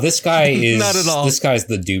thing. No, this guy is not at all. This guy's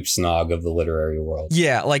the Doop Snogg of the literary world.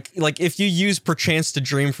 Yeah, like if you use "perchance to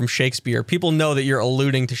dream" from Shakespeare, people know that you're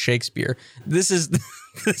alluding to Shakespeare. This is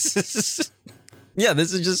just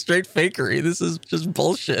straight fakery. This is just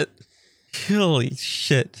bullshit. Holy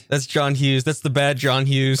shit. That's John Hughes. That's the bad John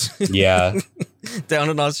Hughes. Yeah. Down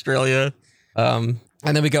in Australia. And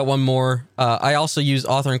then we got one more. I also use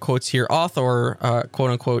author in quotes here. Author,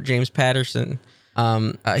 quote unquote, James Patterson.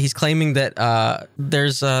 He's claiming that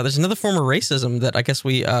there's another form of racism that I guess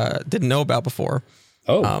we didn't know about before.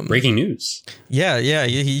 Oh, breaking news. Yeah,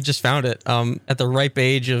 he just found it. At the ripe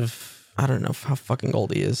age of, I don't know how fucking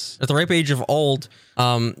old he is. At the ripe age of old,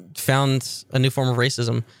 found a new form of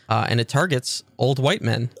racism, and it targets old white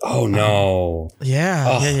men. Oh no.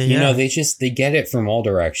 Yeah. You know, they get it from all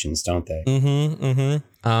directions, don't they?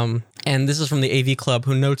 And this is from the AV Club,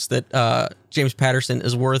 who notes that James Patterson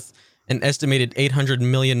is worth an estimated $800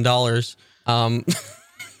 million.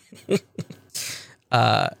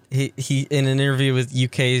 He in an interview with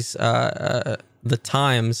UK's The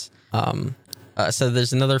Times said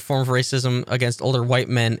there's another form of racism against older white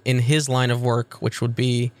men in his line of work, which would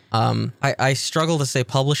be I struggle to say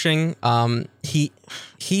publishing.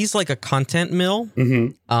 He's like a content mill.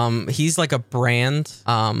 He's like a brand.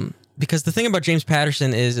 Because the thing about James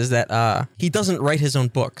Patterson is that he doesn't write his own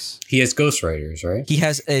books. He has ghostwriters, right? He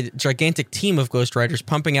has a gigantic team of ghostwriters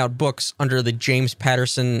pumping out books under the James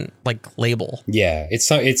Patterson label. Yeah,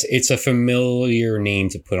 it's a familiar name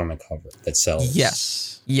to put on a cover that sells.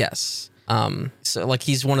 Yes. So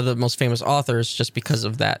he's one of the most famous authors just because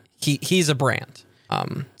of that. He's a brand.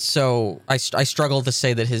 So I struggle to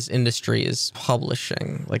say that his industry is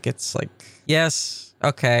publishing. Yes,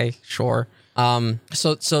 okay, sure.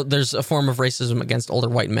 So there's a form of racism against older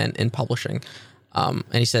white men in publishing. And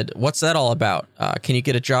he said, what's that all about? Can you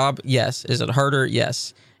get a job? Yes. Is it harder?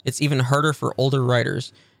 Yes. It's even harder for older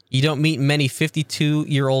writers. You don't meet many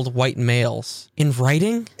 52-year-old white males. In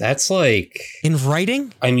writing? That's in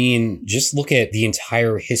writing? I mean, just look at the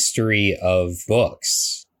entire history of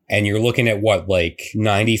books. And you're looking at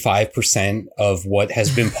 95% of what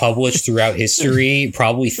has been published throughout history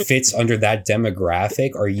probably fits under that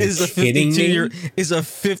demographic. Are you kidding me? Is a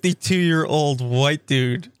 52-year-old white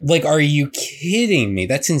dude. Are you kidding me?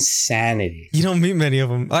 That's insanity. You don't meet many of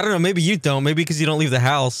them. I don't know. Maybe you don't. Maybe because you don't leave the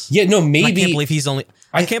house. Yeah, no, maybe. I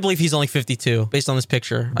can't believe he's only 52 based on this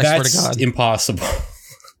picture. I swear to God. That's impossible.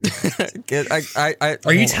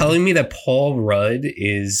 Are you telling me that Paul Rudd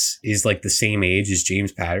is the same age as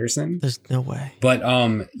James Patterson? There's no way. But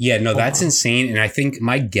that's insane. And I think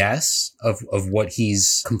my guess of what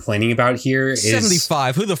he's complaining about here is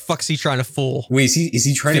 75. Who the fuck's he trying to fool? Wait, is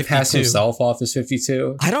he trying 52. To pass himself off as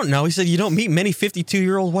 52? I don't know. He said you don't meet many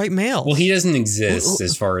 52-year-old white males. Well, he doesn't exist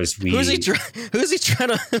as far as we. Who's he trying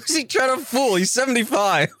to fool? He's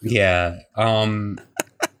 75. Yeah.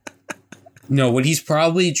 No, what he's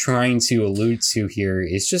probably trying to allude to here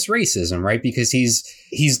is just racism, right? Because he's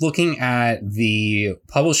looking at the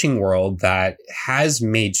publishing world that has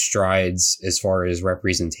made strides as far as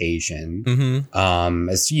representation.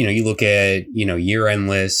 As you look at year-end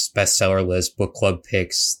lists, bestseller lists, book club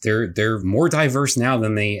picks. They're more diverse now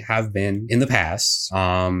than they have been in the past.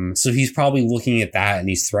 So he's probably looking at that and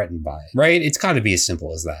he's threatened by it, right? It's got to be as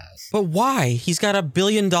simple as that. But why? He's got $1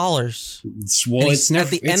 billion. It's never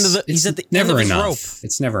at the end of the. He's at the end of his rope.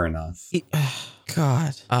 It's never enough.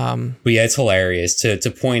 God. But yeah, it's hilarious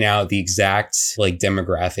to point out the exact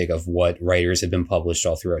demographic of what writers have been published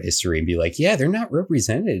all throughout history and be like, yeah, they're not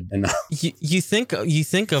represented enough. You think of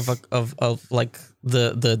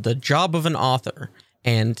the job of an author.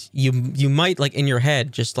 And you might in your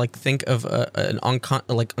head just think of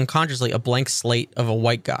unconsciously a blank slate of a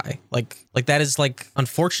white guy like that is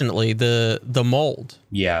unfortunately the mold.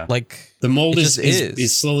 Yeah, the mold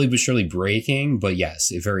is slowly but surely breaking, but yes,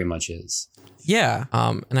 it very much is. Yeah,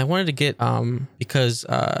 and I wanted to get because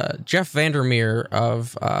Jeff Vandermeer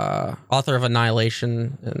of author of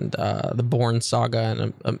Annihilation and the Bourne Saga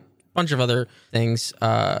and a bunch of other things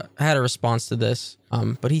had a response to this.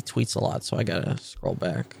 But he tweets a lot, so I gotta scroll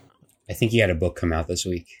back. I think he had a book come out this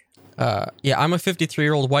week. Yeah, I'm a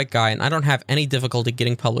 53-year-old white guy, and I don't have any difficulty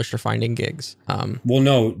getting published or finding gigs. Well,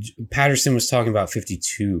 no, Patterson was talking about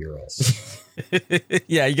 52-year-olds.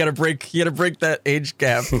 Yeah, you gotta break that age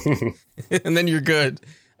gap, and then you're good.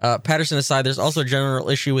 Patterson aside, there's also a general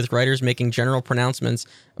issue with writers making general pronouncements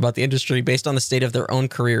about the industry based on the state of their own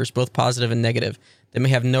careers, both positive and negative. They may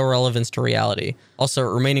have no relevance to reality. Also,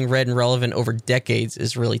 remaining read and relevant over decades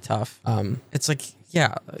is really tough. It's like,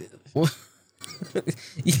 yeah,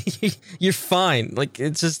 you're fine. Like,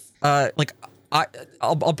 it's just like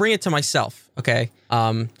I'll bring it to myself. Okay,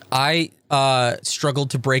 I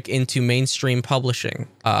struggled to break into mainstream publishing.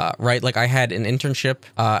 Right, like I had an internship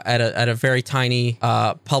at a very tiny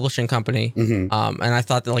publishing company, and I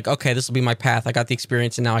thought that like, okay, this will be my path. I got the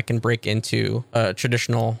experience, and now I can break into a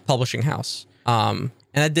traditional publishing house. And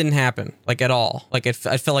that didn't happen, like, at all. Like, I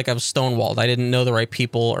felt like I was stonewalled. I didn't know the right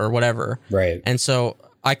people or whatever. Right. And so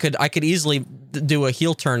I could easily do a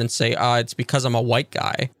heel turn and say, it's because I'm a white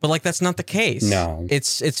guy. But, like, that's not the case. No.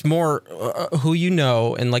 It's more who you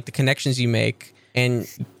know and, like, the connections you make and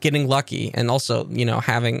getting lucky, and also, you know,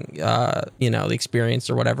 having, you know, the experience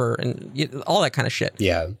or whatever, and all that kind of shit.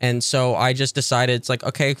 Yeah. And so I just decided, it's like,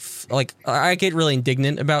 okay, like, I get really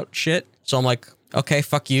indignant about shit. So I'm like, okay,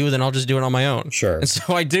 fuck you, then I'll just do it on my own. Sure. And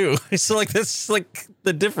so I do. So, like, that's, like,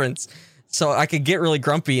 the difference. So I could get really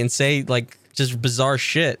grumpy and say, like, just bizarre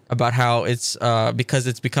shit about how it's because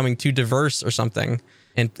it's becoming too diverse or something.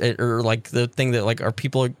 And or like the thing that like are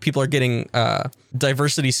people are getting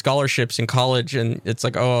diversity scholarships in college, and it's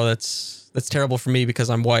like, oh, that's terrible for me because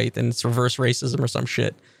I'm white, and it's reverse racism or some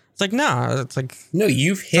shit. It's like, nah, it's like, no,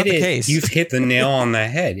 you've hit it. Case. You've hit the nail on the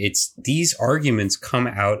head. It's these arguments come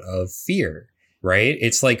out of fear, right?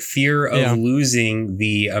 It's like fear of losing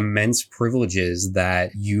the immense privileges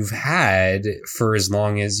that you've had for as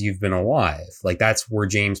long as you've been alive. Like, that's where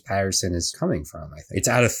James Patterson is coming from. I think it's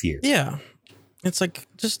out of fear. Yeah. It's like,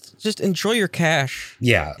 just enjoy your cash.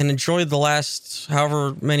 Yeah. And enjoy the last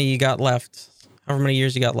however many you got left. However many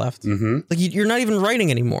years you got left. Mm-hmm. Like, you're not even writing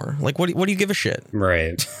anymore. Like, what do you give a shit?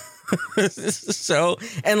 Right. So,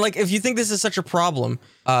 and like, if you think this is such a problem,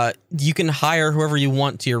 you can hire whoever you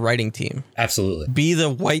want to your writing team. Absolutely. Be the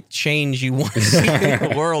white change you want to see in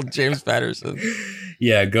the world, James Patterson.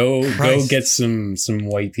 Yeah, go get some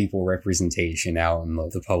white people representation out in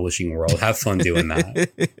the publishing world. Have fun doing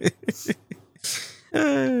that.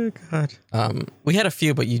 Oh God. We had a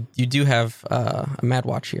few, but you do have a Mad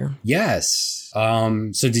Watch here. Yes.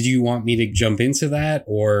 So did you want me to jump into that,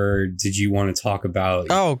 or did you want to talk about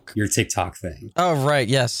your TikTok thing? Oh, right.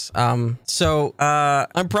 Yes. So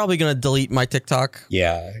I'm probably gonna delete my TikTok.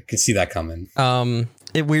 Yeah, I could see that coming.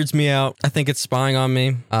 It weirds me out. I think it's spying on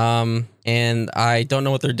me. And I don't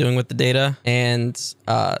know what they're doing with the data. And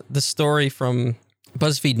the story from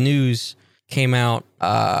BuzzFeed News came out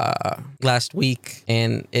last week,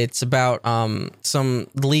 and it's about some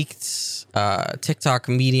leaked TikTok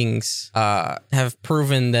meetings have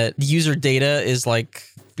proven that user data is like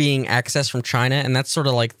being accessed from China, and that's sort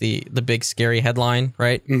of like the big scary headline,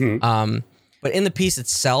 right? Mm-hmm. But in the piece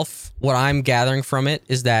itself, what I'm gathering from it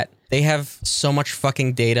is that they have so much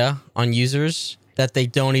fucking data on users that they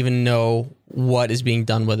don't even know what is being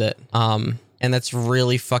done with it. And that's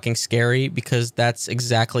really fucking scary, because that's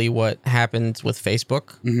exactly what happened with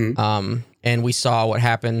Facebook. Mm-hmm. And we saw what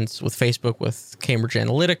happened with Facebook with Cambridge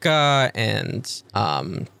Analytica and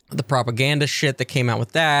the propaganda shit that came out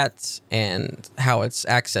with that, and how it's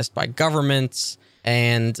accessed by governments.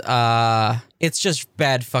 And it's just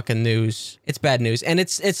bad fucking news. It's bad news. And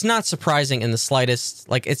it's not surprising in the slightest.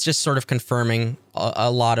 Like, it's just sort of confirming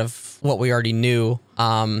a lot of what we already knew.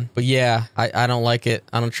 But yeah, I don't like it.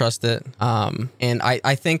 I don't trust it. And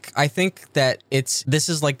I think that this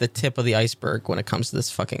is like the tip of the iceberg when it comes to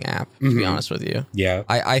this fucking app, to be honest with you. Yeah.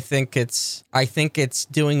 I think it's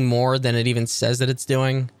doing more than it even says that it's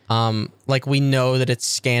doing. Like, we know that it's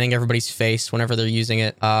scanning everybody's face whenever they're using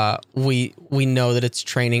it. We know that it's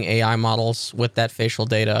training AI models with that facial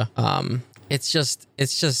data. It's just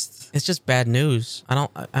bad news. I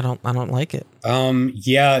don't like it.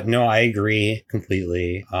 Yeah, no, I agree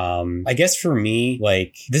completely. I guess for me,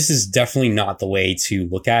 like, this is definitely not the way to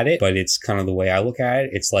look at it, but it's kind of the way I look at it.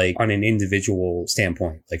 It's like on an individual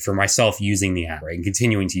standpoint, like for myself using the app, right, and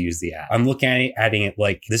continuing to use the app. I'm looking at it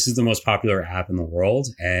like, this is the most popular app in the world,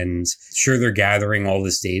 and sure, they're gathering all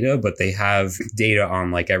this data, but they have data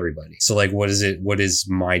on like everybody. So like, what does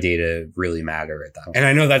my data really matter at that point? And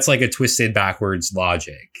I know that's like a twisted backwards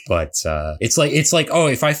logic, but it's like, oh,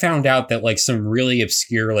 if I found out that like some really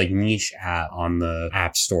obscure like niche app on the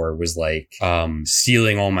app store was like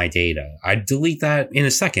stealing all my data, I'd delete that in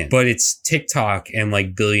a second. But it's TikTok, and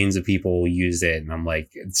like billions of people use it, and I'm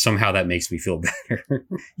like, somehow that makes me feel better.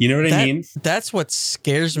 You know what I mean? That's what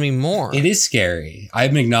scares me more. It is scary.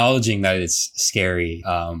 I'm acknowledging that it's scary.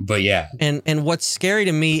 But yeah. And what's scary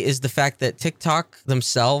to me is the fact that TikTok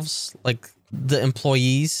themselves, like, the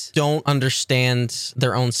employees don't understand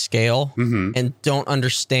their own scale and don't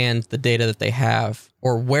understand the data that they have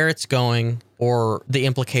or where it's going or the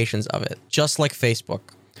implications of it, just like Facebook.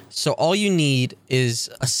 So all you need is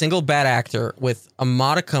a single bad actor with a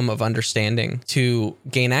modicum of understanding to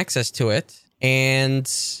gain access to it and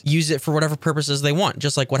use it for whatever purposes they want.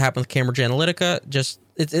 Just like what happened with Cambridge Analytica. Just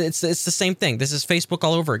it's the same thing. This is Facebook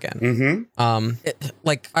all over again.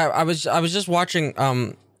 I was just watching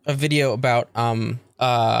a video about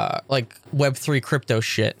like Web3 crypto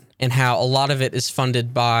shit and how a lot of it is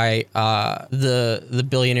funded by the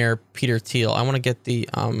billionaire Peter Thiel. I want to get the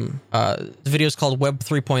video is called Web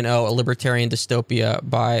 3.0, a Libertarian Dystopia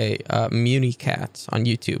by Municat on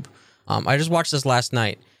YouTube. I just watched this last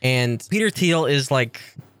night, and Peter Thiel is like,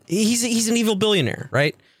 he's an evil billionaire,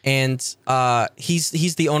 right? And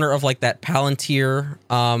he's the owner of like that Palantir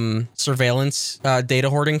surveillance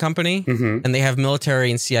data hoarding company, and they have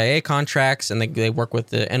military and CIA contracts, and they work with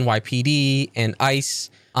the NYPD and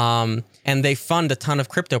ICE. And they fund a ton of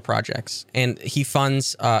crypto projects, and he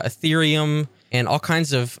funds Ethereum and all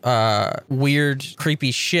kinds of weird,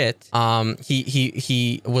 creepy shit.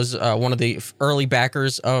 He was one of the early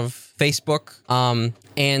backers of Facebook,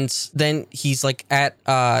 and then he's like at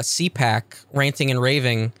CPAC ranting and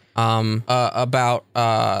raving about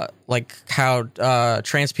like how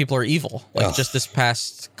trans people are evil, like just this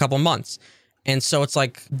past couple months. And so it's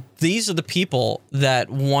like, these are the people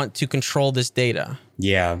that want to control this data.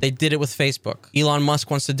 Yeah. They did it with Facebook. Elon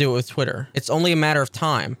Musk wants to do it with Twitter. It's only a matter of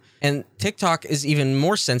time. And TikTok is even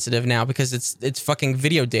more sensitive now because it's fucking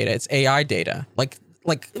video data. It's AI data.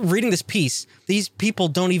 Like reading this piece, these people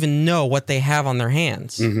don't even know what they have on their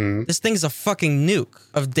hands. This thing's a fucking nuke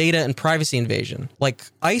of data and privacy invasion. Like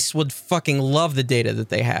ICE would fucking love the data that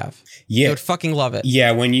they have. Yeah. They would fucking love it.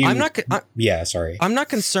 Yeah, when you... sorry. I'm not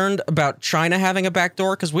concerned about China having a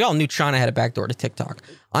backdoor, because we all knew China had a backdoor to TikTok.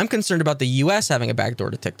 I'm concerned about the US having a backdoor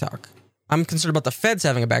to TikTok. I'm concerned about the feds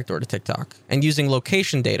having a backdoor to TikTok and using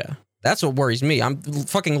location data. That's what worries me. I'm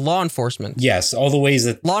fucking law enforcement. Yes, all the ways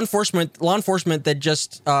that... Law enforcement that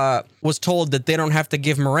just was told that they don't have to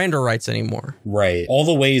give Miranda rights anymore. Right. All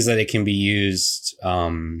the ways that it can be used,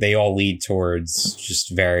 they all lead towards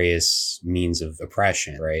just various means of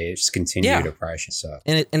oppression, right? Just continued oppression. So,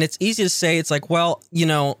 and it's easy to say, it's like, well, you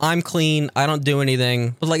know, I'm clean, I don't do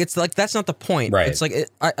anything. But like, it's like, that's not the point. Right. It's like,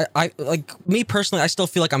 I like, me personally, I still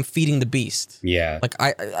feel like I'm feeding the beast. Yeah. Like,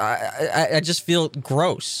 I just feel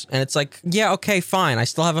gross. And it's like, yeah, okay, fine. I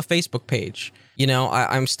still have a Facebook page. You know,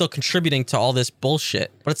 I'm still contributing to all this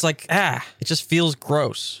bullshit. But it's like, it just feels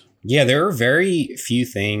gross. Yeah, there are very few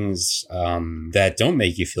things that don't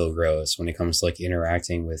make you feel gross when it comes to like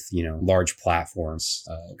interacting with, you know, large platforms,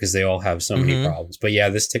 because they all have so many problems. But yeah,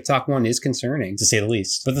 this TikTok one is concerning, to say the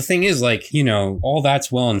least. But the thing is, like, you know, all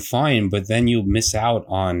that's well and fine, but then you miss out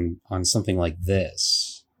on something like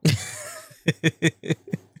this.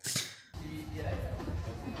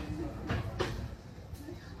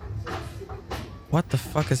 What the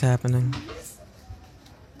fuck is happening?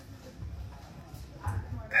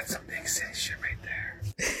 That's some big city shit right there.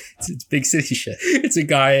 It's big city shit. It's a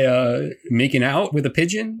guy making out with a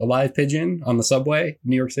pigeon, a live pigeon on the subway,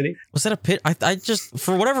 New York City. Was that a pigeon? I just,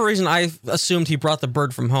 for whatever reason, I assumed he brought the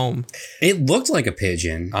bird from home. It looked like a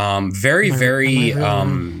pigeon. Very.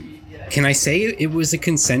 Can I say it was a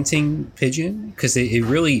consenting pigeon? Because it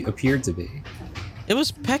really appeared to be. It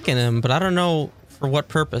was pecking him, but I don't know for what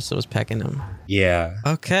purpose it was pecking him. Yeah.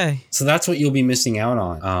 Okay. So that's what you'll be missing out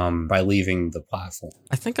on by leaving the platform.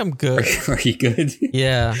 I think I'm good. Are you good?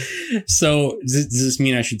 Yeah. So does this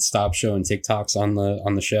mean I should stop showing TikToks on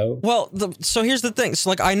the show? Well, so here's the thing.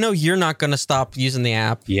 So like, I know you're not going to stop using the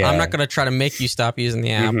app. Yeah. I'm not going to try to make you stop using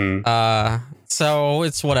the app. So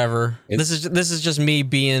it's whatever. This is just me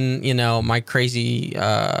being, you know, my crazy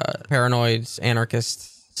paranoid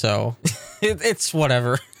anarchist. So it's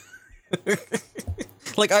whatever.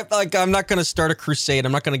 I'm not gonna start a crusade.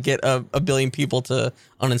 I'm not gonna get a billion people to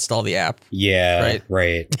uninstall the app. Yeah,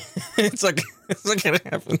 right. it's not gonna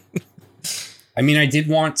happen. I mean, I did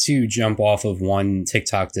want to jump off of one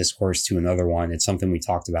TikTok discourse to another one. It's something we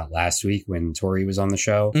talked about last week when Tori was on the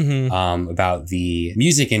show, about the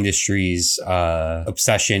music industry's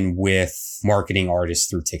obsession with marketing artists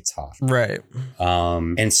through TikTok. Right.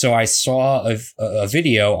 And so I saw a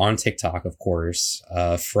video on TikTok, of course,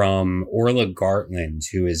 from Orla Gartland,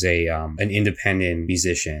 who is an independent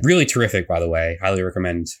musician. Really terrific, by the way. Highly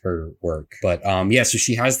recommend her work. But so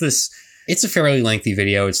she has this It's a fairly lengthy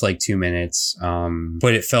video. It's like 2 minutes,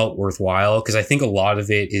 but it felt worthwhile because I think a lot of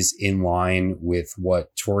it is in line with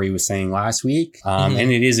what Tori was saying last week.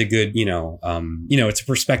 And it is a good, it's a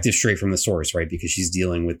perspective straight from the source, right? Because she's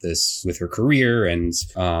dealing with this with her career. And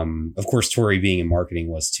of course, Tori being in marketing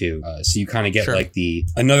was too. So you kind of get like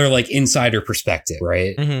another like insider perspective,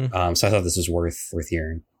 right? So I thought this was worth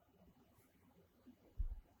hearing.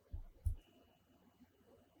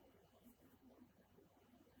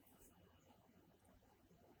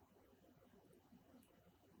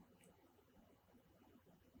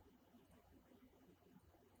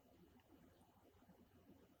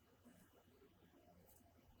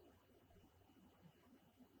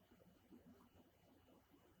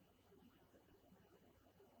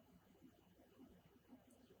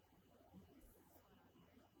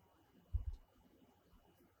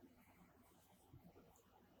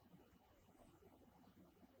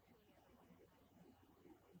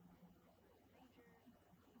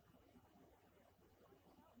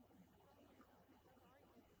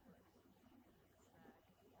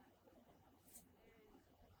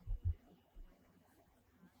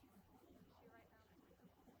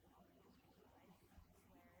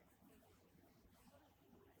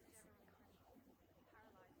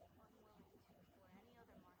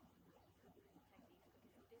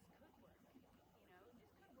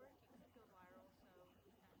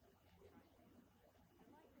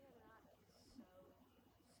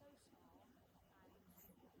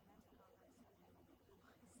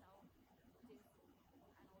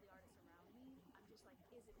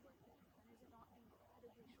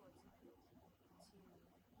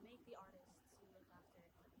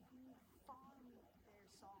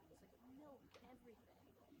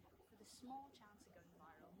 Small chance of going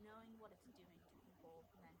viral, knowing what it's doing to people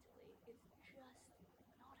mentally, it's just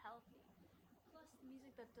not healthy. Plus, the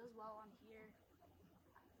music that does well on here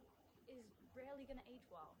is rarely going to age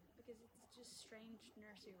well because it's just strange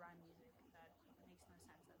nursery rhyme music that makes no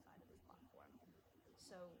sense outside of this platform.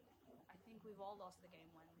 So I think we've all lost the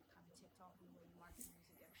game when kind of TikTok and the way you market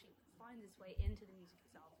music actually finds its way into the music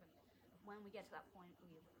itself. And when we get to that point,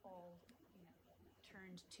 we've all,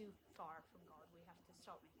 turned too far from God. We have to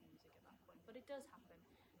stop making music at that point. But it does happen,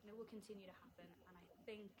 and it will continue to happen. And I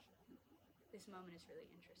think this moment is really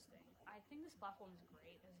interesting. I think this platform is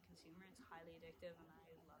great as a consumer. It's highly addictive, and I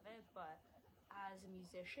love it. But as a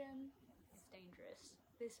musician, it's dangerous.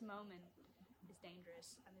 This moment is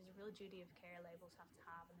dangerous, and there's a real duty of care labels have to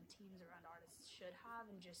have, and the teams around artists should have,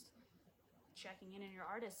 and just checking in on your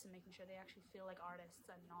artists and making sure they actually feel like artists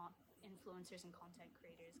and not influencers and content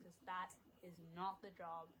creators, because that is not the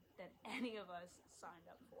job that any of us signed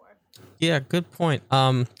up for. Yeah, good point.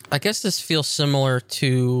 I guess this feels similar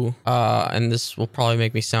to and this will probably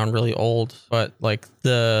make me sound really old, but like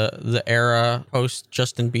the era post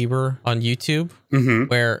Justin Bieber on YouTube,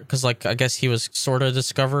 where, because like I guess he was sort of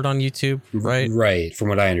discovered on YouTube, right, from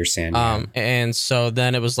what I understand. And so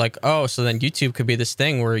then it was like, oh, so then YouTube could be this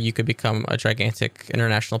thing where you could become a gigantic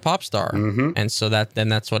international pop star. And so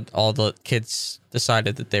that's what all the kids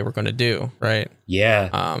decided that they were going to do, right?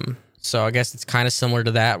 Yeah. So I guess it's kind of similar to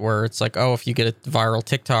that, where it's like, oh, if you get a viral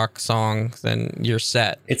TikTok song, then you're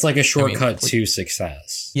set. It's like a shortcut to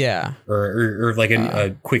success. Yeah. Or like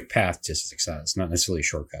a quick path to success, not necessarily a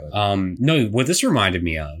shortcut. No, what this reminded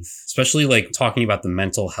me of, especially like talking about the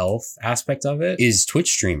mental health aspect of it, is Twitch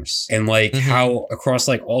streamers. And like how across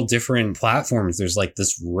like all different platforms, there's like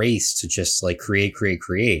this race to just like create,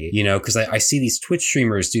 because I see these Twitch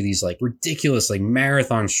streamers do these like ridiculous like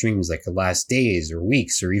marathon streams that could last days or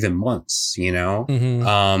weeks or even months,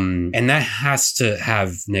 and that has to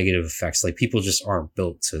have negative effects. Like people just aren't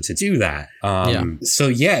built to do that. So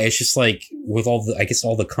yeah, it's just like with all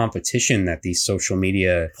the competition that these social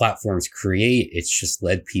media platforms create, it's just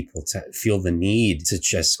led people to feel the need to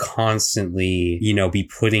just constantly, be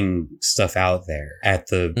putting stuff out there at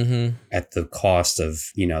the cost of,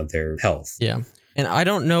 their health. Yeah. And I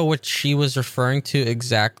don't know what she was referring to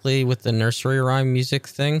exactly with the nursery rhyme music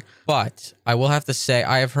thing, but I will have to say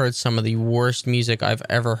I have heard some of the worst music I've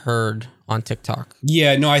ever heard on TikTok.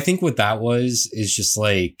 Yeah, no, I think what that is just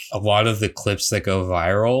like a lot of the clips that go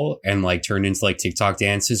viral and like turn into like TikTok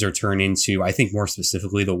dances, or turn into, I think more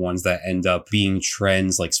specifically, the ones that end up being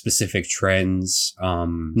trends, like specific trends,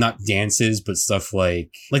 not dances, but stuff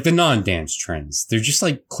like the non-dance trends. They're just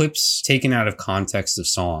like clips taken out of context of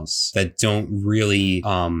songs that don't really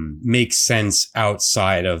make sense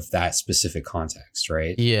outside of that specific context,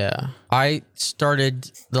 right? Yeah. I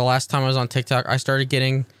started, the last time I was on TikTok, I started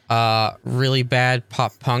getting really bad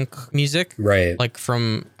pop punk music, right? Like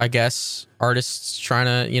from, I guess, artists trying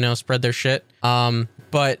to, spread their shit.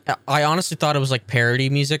 But I honestly thought it was like parody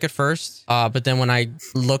music at first. But then when I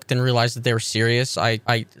looked and realized that they were serious,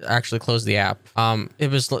 I actually closed the app.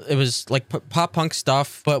 It was like pop punk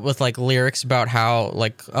stuff, but with like lyrics about how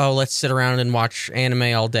like, oh, let's sit around and watch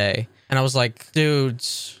anime all day. And I was like,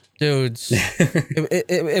 dudes.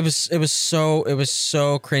 it was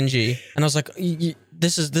so cringy. And I was like,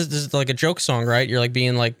 this is like a joke song, right? You're like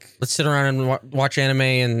being like, let's sit around and watch anime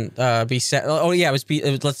and be sad. Oh yeah, it was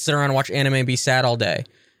let's sit around and watch anime and be sad all day.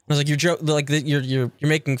 I was like, you're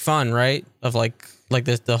making fun, right? Of like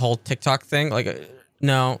the whole TikTok thing. Like,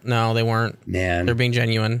 no, they weren't. Man, they're being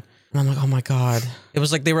genuine. And I'm like, oh my God. It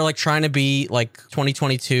was like they were like trying to be like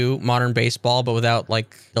 2022 modern baseball, but without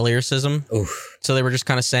like the lyricism. Oof. So they were just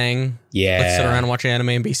kind of saying, yeah, let's sit around and watch anime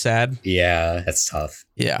and be sad. Yeah, that's tough.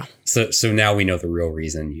 Yeah. So now we know the real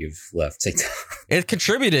reason you've left TikTok. It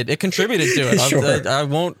contributed to it. Sure.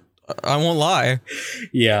 I won't lie.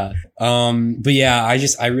 Yeah. But yeah,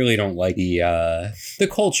 I really don't like the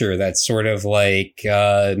culture that sort of like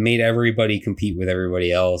made everybody compete with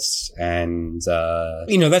everybody else. And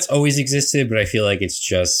that's always existed, but I feel like it's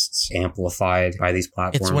just amplified by these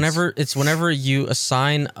platforms. It's whenever you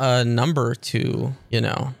assign a number to,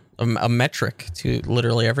 a metric to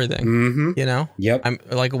literally everything. Mm-hmm. Yep. I'm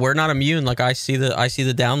like, we're not immune. Like I see the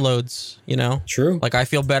downloads. True. Like I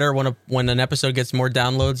feel better when an episode gets more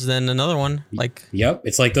downloads than another one. Like, yep.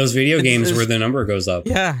 It's like those video games where the number goes up.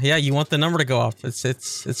 Yeah. You want the number to go up.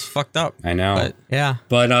 It's fucked up. I know. But, yeah.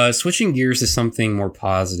 But switching gears to something more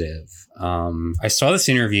positive. I saw this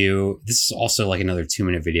interview. This is also like another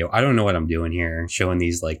 2-minute video. I don't know what I'm doing here, showing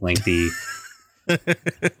these like lengthy.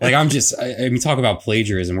 Like I mean, talk about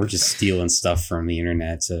plagiarism. We're just stealing stuff from the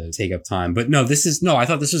internet to take up time. But no, I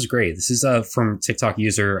thought this was great. This is from TikTok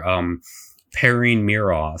user Perrine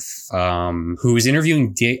Miroff, who was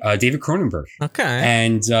interviewing David Cronenberg. Okay.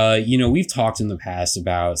 And, we've talked in the past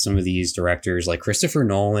about some of these directors like Christopher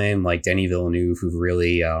Nolan, like Denis Villeneuve, who've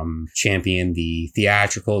really championed the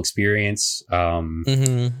theatrical experience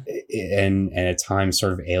and at times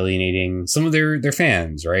sort of alienating some of their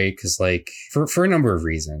fans, right? Because like for a number of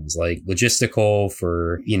reasons, like logistical,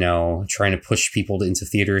 for, trying to push people into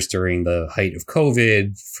theaters during the height of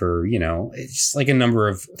COVID, for, it's just like a number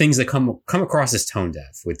of things that come across as tone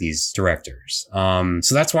deaf with these directors.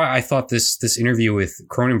 So that's why I thought this interview with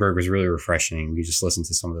Cronenberg was really refreshing. We just listened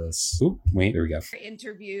to some of this. Oop, wait, there we go.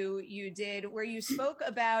 Interview you did where you spoke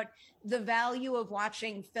about the value of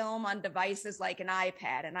watching film on devices like an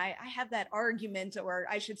iPad. And I have that argument, or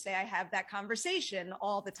I should say I have that conversation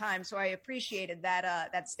all the time. So I appreciated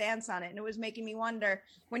that stance on it. And it was making me wonder,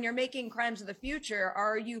 when you're making Crimes of the Future,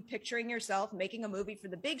 are you picturing yourself making a movie for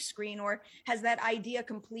the big screen, or has that idea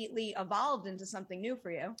completely evolved into something new for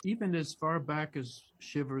you? Even as far back as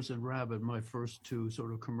Shivers and Rabbit, my first 2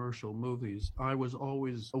 sort of commercial movies, I was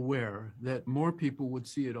always aware that more people would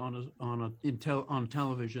see it on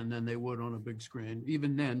television than they would on a big screen.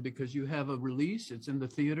 Even then, because you have a release, it's in the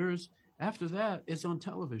theaters. After that, it's on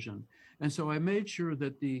television. And so I made sure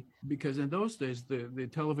that because in those days, the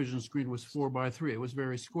television screen was 4:3. It was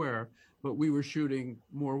very square, but we were shooting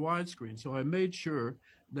more widescreen. So I made sure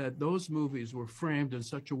that those movies were framed in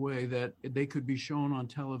such a way that they could be shown on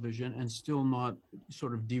television and still not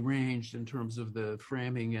sort of deranged in terms of the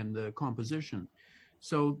framing and the composition.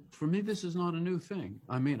 So for me, this is not a new thing.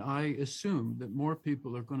 I mean, I assume that more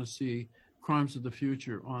people are going to see Crimes of the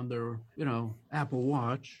Future on their, Apple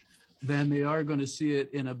Watch than they are going to see it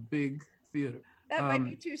in a big theater. That might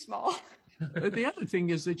be too small. The other thing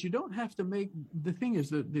is that you don't have to the thing is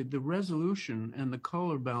that the resolution and the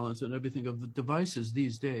color balance and everything of the devices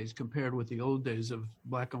these days, compared with the old days of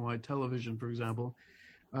black and white television, for example,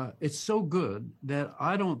 it's so good that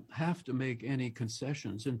I don't have to make any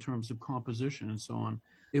concessions in terms of composition and so on.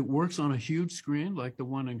 It works on a huge screen like the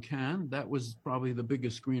one in Cannes. That was probably the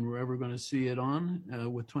biggest screen we're ever going to see it on,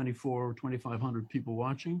 with 2,400 or 2,500 people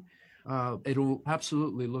watching. It'll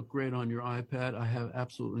absolutely look great on your iPad. I have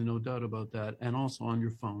absolutely no doubt about that. And also on your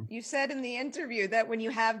phone. You said in the interview that when you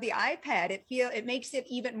have the iPad, it makes it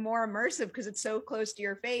even more immersive because it's so close to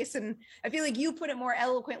your face. And I feel like you put it more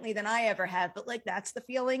eloquently than I ever have, but like, that's the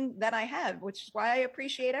feeling that I have, which is why I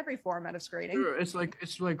appreciate every format of screening. Sure. It's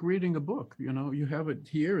like reading a book, you have it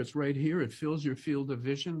here, it's right here. It fills your field of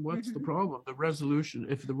vision. What's the problem? The resolution.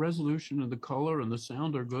 If the resolution and the color and the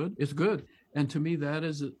sound are good, it's good. And to me, that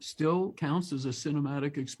still counts as a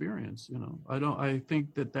cinematic experience. I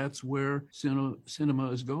think that's where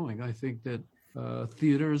cinema is going. I think that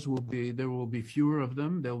theaters there will be fewer of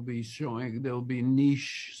them. There'll be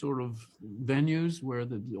niche sort of venues where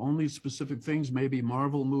the only specific things, maybe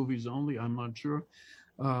Marvel movies only, I'm not sure.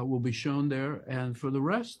 will be shown there, and for the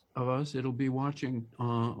rest of us, it'll be watching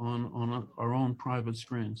on our own private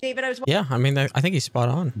screens. David, I was Yeah, I mean, I think he's spot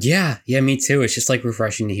on. Yeah, me too. It's just like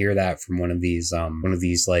refreshing to hear that from one of these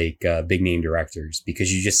like big name directors,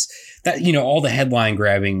 because you just that all the headline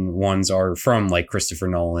grabbing ones are from like Christopher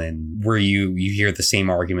Nolan, where you hear the same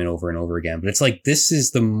argument over and over again. But it's like this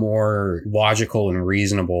is the more logical and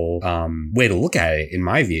reasonable way to look at it, in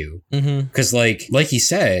my view, because like you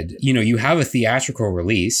said, you have a theatrical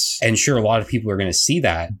release, and sure, a lot of people are going to see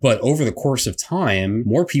that, but over the course of time,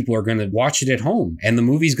 more people are going to watch it at home, and the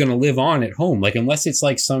movie's going to live on at home. Like, unless it's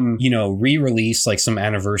like some, re-release, like some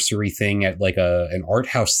anniversary thing at like an art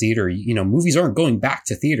house theater, movies aren't going back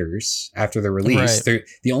to theaters after the release. Right. They're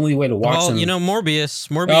the only way to watch them. Morbius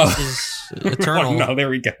is eternal. Oh, no, there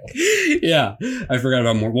we go. Yeah, I forgot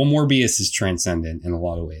about Morbius is transcendent in a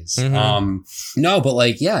lot of ways. No, but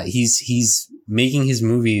like, yeah, he's making his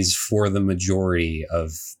movies for the majority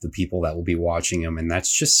of the people that will be watching him, and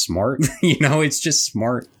that's just smart. It's just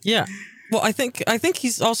smart. Yeah. Well, I think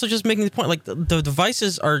he's also just making the point, like the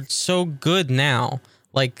devices are so good now.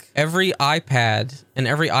 Like every iPad and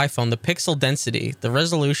every iPhone, the pixel density, the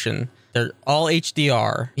resolution, they're all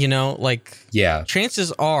HDR, yeah.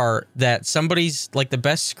 Chances are that somebody's like the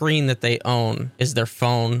best screen that they own is their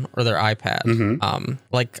phone or their iPad.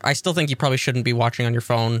 Like I still think you probably shouldn't be watching on your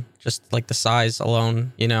phone, just like the size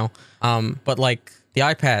alone, but like the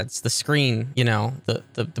iPads, the screen, the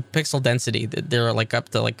pixel density, they're like up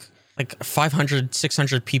to like 500,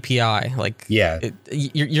 600 PPI. Like, yeah,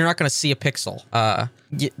 you're not going to see a pixel.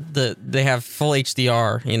 They have full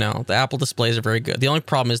HDR. The Apple displays are very good. The only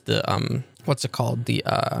problem is the what's it called? The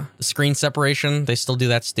screen separation. They still do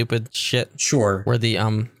that stupid shit. Sure. Where the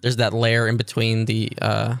there's that layer in between the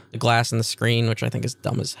glass and the screen, which I think is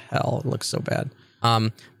dumb as hell. It looks so bad.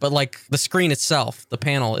 But like the screen itself, the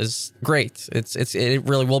panel is great. It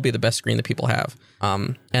really will be the best screen that people have.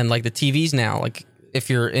 And like the TVs now, like if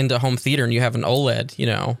you're into home theater and you have an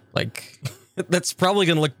OLED, like that's probably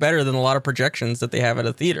going to look better than a lot of projections that they have at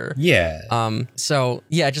a theater. Yeah. So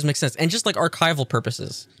yeah, it just makes sense. And just like archival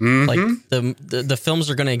purposes, like the films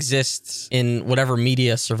are going to exist in whatever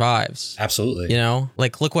media survives. Absolutely.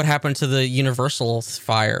 Like look what happened to the Universal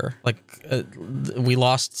fire. Like we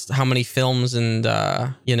lost how many films and,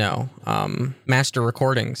 master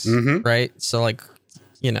recordings, right? So like,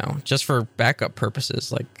 just for backup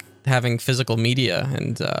purposes, like having physical media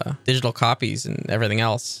and digital copies and everything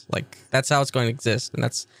else, like that's how it's going to exist, and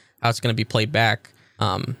that's how it's going to be played back.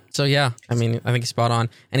 So yeah, I mean, I think he's spot on,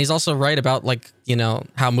 and he's also right about like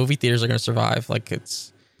how movie theaters are going to survive. Like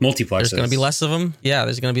it's multiplexes. There's going to be less of them. Yeah,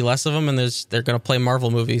 there's going to be less of them, and they're going to play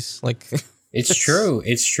Marvel movies. Like it's true.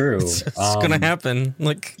 It's true. It's going to happen.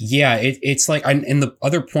 Like, yeah, it's like, and the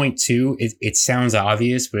other point too, it sounds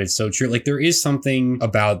obvious, but it's so true. Like there is something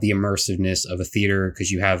about the immersiveness of a theater,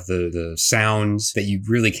 because you have the sounds that you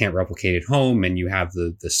really can't replicate at home, and you have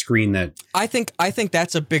the screen that I think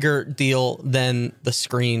that's a bigger deal than the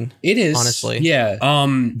screen. It is, honestly. Yeah.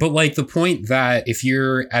 But like the point that if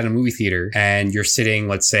you're at a movie theater and you're sitting,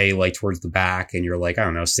 let's say like towards the back, and you're like, I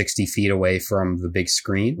don't know, 60 feet away from the big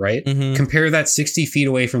screen, right? Compare that 60 feet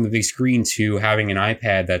away from the big screen to having an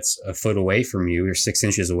iPad that's a foot away from you or 6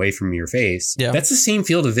 inches away from your face. Yeah. That's the same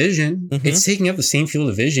field of vision. It's taking up the same field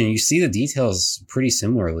of vision. You see the details pretty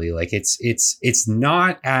similarly. Like it's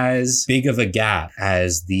not as big of a gap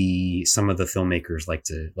as some of the filmmakers like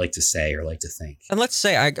to say or like to think. And let's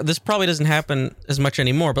say this probably doesn't happen as much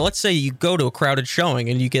anymore, but let's say you go to a crowded showing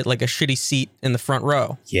and you get like a shitty seat in the front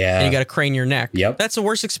row. Yeah. And you got to crane your neck. Yep. That's a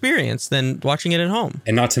worse experience than watching it at home.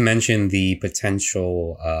 And not to mention the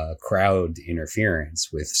potential crowd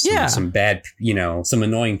interference with some bad, some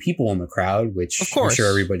annoying people in the crowd, which I'm sure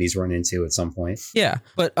everybody's run into at some point. Yeah.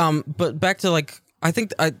 But back to like, I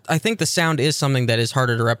think the sound is something that is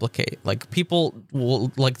harder to replicate. Like people will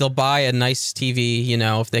they'll buy a nice TV,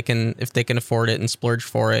 if they can afford it and splurge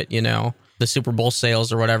for it, the Super Bowl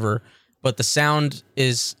sales or whatever. But the sound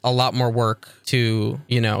is a lot more work to,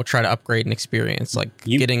 try to upgrade an experience, like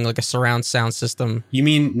getting like a surround sound system. You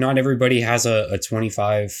mean not everybody has a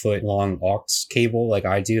 25-foot long aux cable like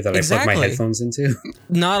I do that I plug my headphones into?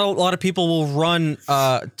 Not a lot of people will run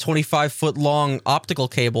a 25-foot long optical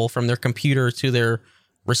cable from their computer to their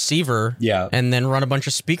receiver, and then run a bunch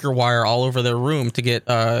of speaker wire all over their room to get,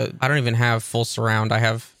 I don't even have full surround. I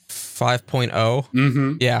have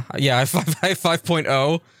 5.0. Yeah, I have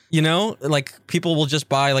 5.0. Like people will just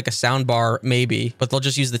buy like a sound bar maybe, but they'll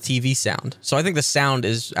just use the TV sound. So I think the sound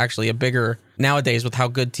is actually a bigger nowadays with how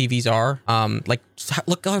good TVs are. Like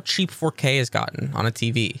look how cheap 4K has gotten on a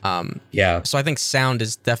TV. Yeah. So I think sound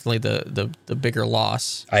is definitely the bigger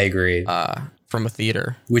loss. I agree. from a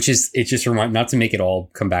theater. Which is, it just reminds, not to make it all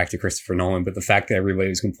come back to Christopher Nolan, but the fact that everybody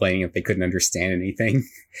was complaining that they couldn't understand anything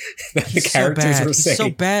that the characters were saying. He's so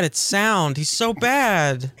bad at sound. He's so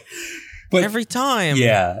bad. But every time.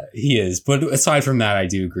 Yeah, he is. But aside from that, I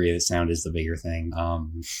do agree that sound is the bigger thing.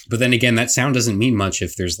 But then again, that sound doesn't mean much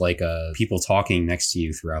if there's like people talking next to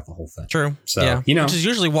you throughout the whole thing. True. So, yeah. you know. Which is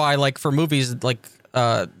usually why, like, for movies, like,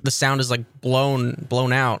 the sound is like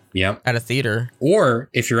blown out at a theater. Or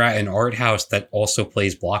if you're at an art house that also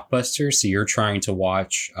plays blockbusters, so you're trying to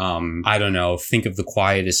watch, I don't know, think of the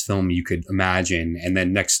quietest film you could imagine, and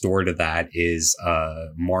then next door to that is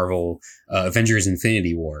Marvel Avengers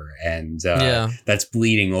Infinity War, and that's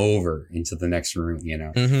bleeding over into the next room, you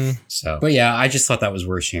know. So, but yeah, I just thought that was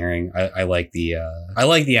worth sharing. I like the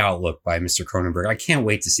outlook by Mr. Cronenberg. I can't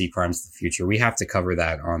wait to see Crimes of the Future. We have to cover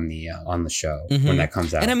that on the show when that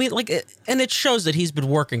comes out. And I mean, like, and it shows that he's been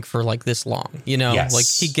working for like this long, you know, like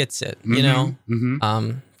he gets it, you know.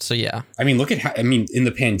 So yeah, I mean, look at how, in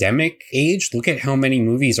the pandemic age, look at how many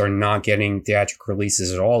movies are not getting theatrical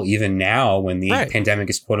releases at all. Even now, when the pandemic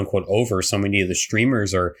is quote unquote over, so many of the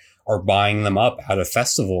streamers are buying them up out of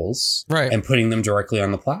festivals and putting them directly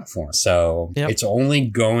on the platform. So it's only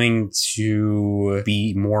going to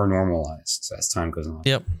be more normalized as time goes on.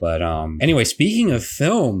 But anyway, speaking of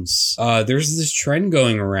films, there's this trend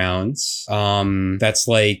going around that's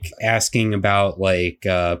like asking about like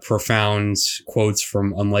profound quotes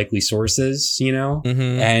from unlikely sources, you know?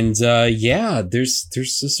 And yeah, there's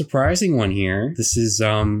a surprising one here. This is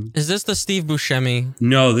this the Steve Buscemi?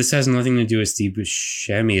 No, this has nothing to do with Steve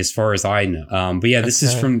Buscemi as far as I know. But yeah, this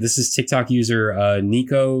is TikTok user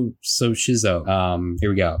Nico Soshizo. Here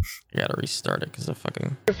we go. I gotta restart it because of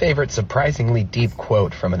fucking... Your favorite surprisingly deep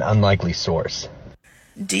quote from an unlikely source.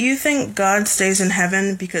 Do you think God stays in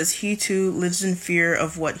heaven because he too lives in fear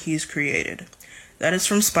of what he's created? That is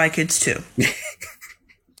from Spy Kids 2.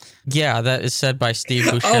 Yeah, that is said by Steve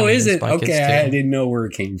Buscemi. Oh, is it? Okay, I didn't know where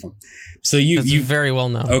it came from. So you very well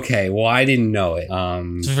know. Okay, well, I didn't know it.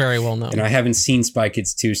 It's very well known. And I haven't seen Spy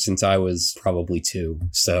Kids 2 since I was probably 2.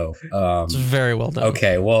 So it's very well known.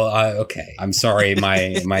 Okay, well, okay. I'm sorry,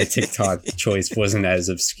 my TikTok choice wasn't as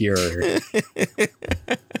obscure.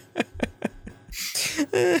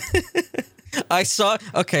 I saw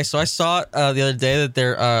the other day that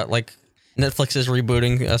they're like Netflix is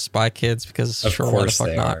rebooting Spy Kids because of course why the fuck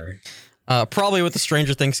they are. Probably with the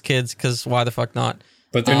Stranger Things kids because why the fuck not?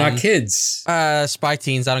 But they're not kids. Spy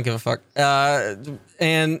teens. I don't give a fuck. So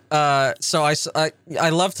I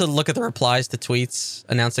love to look at the replies to tweets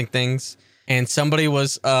announcing things. And somebody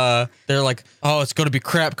was they're like, oh, it's gonna be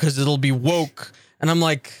crap because it'll be woke. And I'm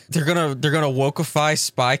like, they're gonna wokeify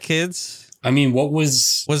Spy Kids. I mean, what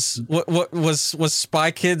was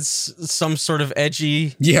Spy Kids some sort of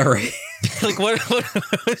edgy? Yeah, right. Like what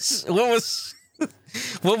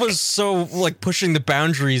was so like pushing the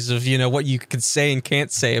boundaries of, you know, what you could say and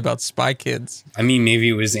can't say about Spy Kids? I mean, maybe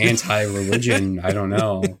it was anti-religion. I don't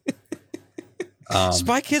know.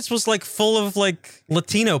 Spy Kids was like full of like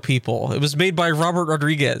Latino people. It was made by Robert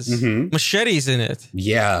Rodriguez. Machetes in it.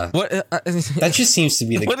 Yeah. What? That just seems to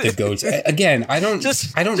be the go-to. Again, I don't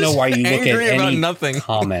know why you look at any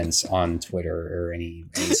comments on Twitter or any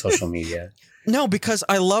social media. No, because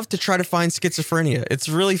I love to try to find schizophrenia. It's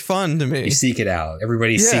really fun to me. You seek it out.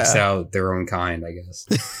 Everybody seeks out their own kind, I guess.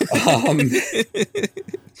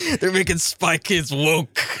 They're making Spy Kids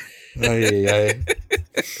woke.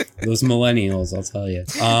 Those millennials, I'll tell you.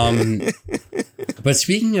 But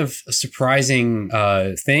speaking of surprising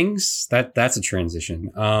things, that's a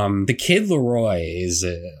transition. The Kid Leroy is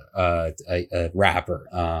a rapper.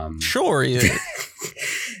 Sure he is.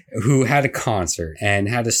 Who had a concert and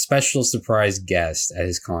had a special surprise guest at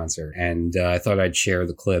his concert. And I thought I'd share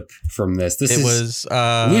the clip from this. It was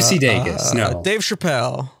Lucy Dacus. No. Dave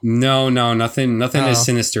Chappelle. No, nothing as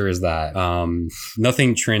sinister as that.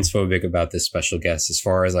 Nothing transphobic about this special guest as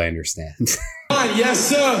far as I understand. Yes,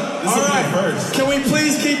 sir. All right. Can we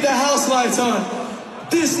please keep the house lights on?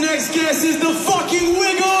 This next guest is the fucking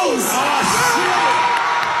Wiggles.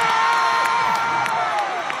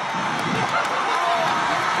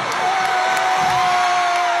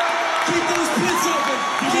 Keep those pits open.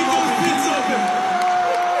 Keep those pits open.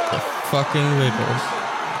 The fucking Wiggles.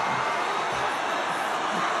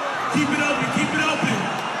 Keep it open. Keep it open.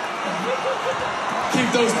 Keep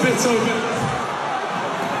those pits open.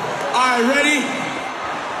 All right, ready?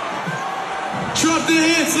 Drop the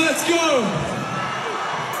hits. Let's go.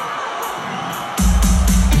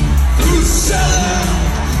 Who's selling?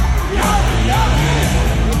 Yummy, yummy.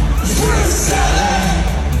 We're selling.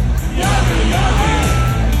 Yummy, yummy.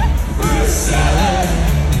 We're selling.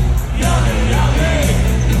 Yummy, yummy.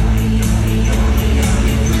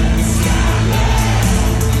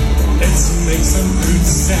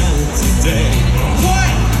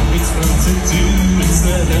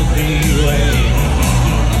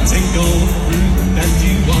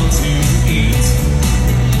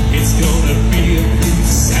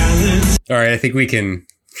 All right, I think we can.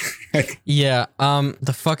 Yeah,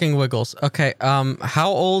 the fucking Wiggles. Okay, how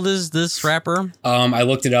old is this rapper? I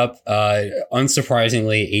looked it up.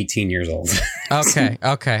 Unsurprisingly, 18 years old. Okay,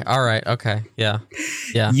 all right, okay, yeah.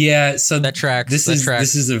 So that tracks. This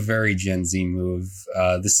is a very Gen Z move.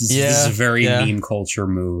 This is a very meme culture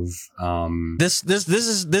move. This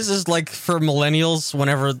is like for millennials.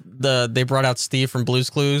 Whenever they brought out Steve from Blue's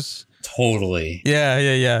Clues. Totally.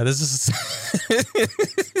 Yeah. This is.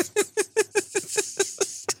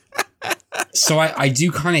 So I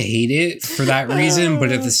do kind of hate it for that reason,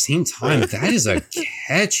 but at the same time, that is a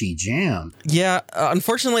catchy jam. Yeah,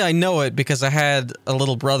 unfortunately, I know it because I had a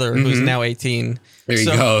little brother who's now 18. There you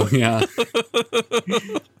go. Yeah,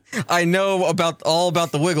 I know all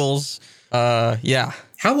about the Wiggles. Yeah.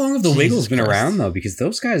 How long have the Wiggles been around though? Because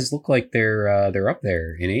those guys look like they're up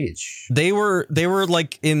there in age. They were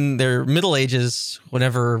like in their middle ages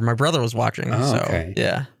whenever my brother was watching. Oh, so, okay.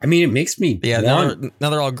 Yeah. I mean, it makes me now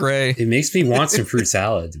they're all gray. It makes me want some fruit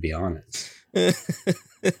salad, to be honest.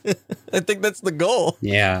 I think that's the goal.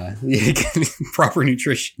 Yeah. Proper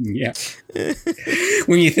nutrition. Yeah.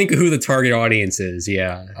 When you think of who the target audience is.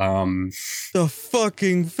 Yeah. The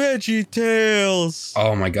fucking VeggieTales.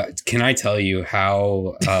 Oh my God. Can I tell you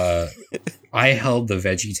how I held the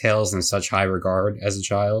VeggieTales in such high regard as a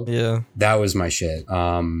child? Yeah. That was my shit.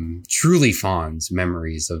 Truly fond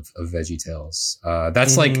memories of VeggieTales.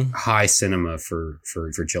 That's like high cinema for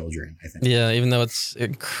children, I think. Yeah, even though it's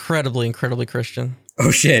incredibly Christian. Oh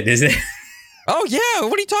shit, is it? Oh yeah,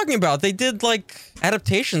 what are you talking about? They did like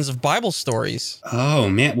adaptations of Bible stories. Oh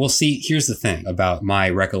man, well see, here's the thing about my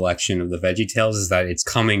recollection of the VeggieTales is that it's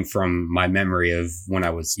coming from my memory of when I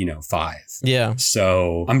was, 5. Yeah.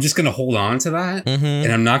 So I'm just gonna hold on to that,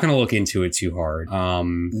 and I'm not gonna look into it too hard.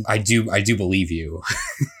 I do believe you.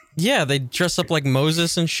 Yeah, they dress up like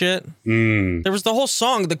Moses and shit. There was the whole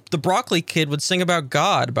song. The Broccoli Kid would sing about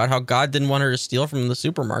God, about how God didn't want her to steal from the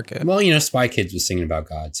supermarket. Well, Spy Kids was singing about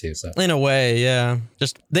God too. So in a way, yeah.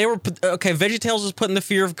 Just they were okay. VeggieTales was putting the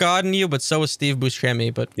fear of God in you, but so was Steve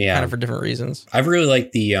Buscemi, but kind of for different reasons. I really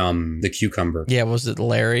like the cucumber. Yeah, was it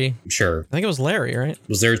Larry? Sure, I think it was Larry, right?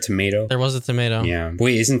 Was there a tomato? There was a tomato. Yeah.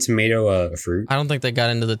 Wait, isn't tomato a fruit? I don't think they got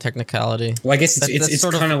into the technicality. Well, I guess it's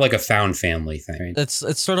sort kind of like a found family thing. Right?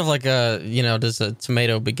 It's sort of like a does a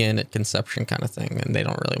tomato begin at conception kind of thing, and they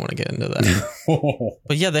don't really want to get into that.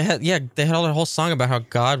 But yeah, they had all their whole song about how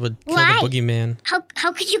God would kill the boogeyman.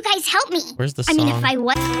 How could you guys help me? Where's the song? I mean, if I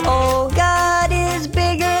was. Oh, God is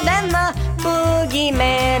bigger than the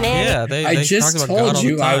boogeyman. Yeah, I just told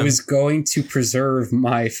you I was going to preserve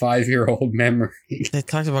my 5-year-old memory. They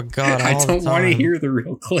talked about God all the time. I don't want to hear the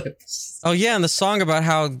real clips. Oh yeah, and the song about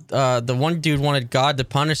how the one dude wanted God to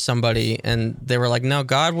punish somebody, and they were like, no,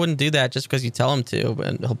 God wouldn't do that just because you tell him to,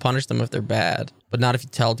 but he'll punish them if they're bad, but not if you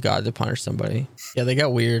tell God to punish somebody. Yeah, they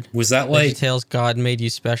got weird. Was that like VeggieTales? God made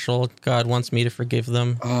you special. God wants me to forgive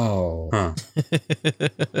them. Oh, huh.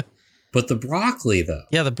 But the broccoli, though.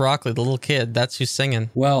 Yeah, the broccoli, the little kid. That's who's singing.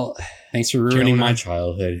 Well, thanks for ruining my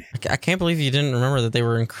childhood. I can't believe you didn't remember that they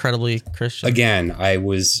were incredibly Christian. Again, I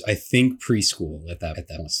think, preschool at that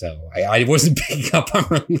point, so I wasn't picking up on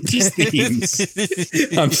religious themes.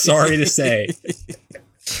 I'm sorry to say.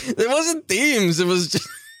 It wasn't themes. It was just...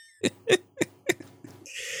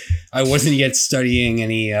 I wasn't yet studying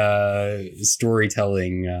any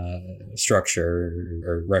storytelling structure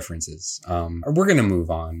or references. We're gonna move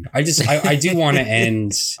on. I do want to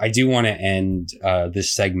end. I do want to end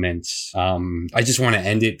this segment. I just want to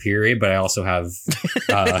end it. Period. But I also have.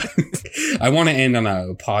 I want to end on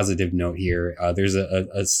a positive note here. There's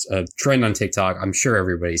a trend on TikTok. I'm sure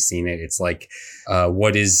everybody's seen it. It's like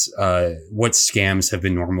what scams have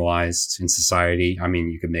been normalized in society. I mean,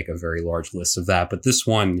 you could make a very large list of that, but this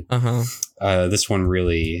one. This one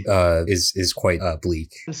really is quite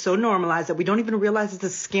bleak. It's so normalized that we don't even realize it's a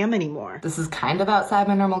scam anymore. This is kind of outside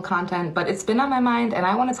my normal content, but it's been on my mind and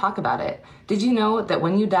I want to talk about it. Did you know that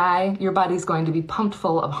when you die, your body's going to be pumped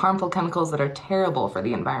full of harmful chemicals that are terrible for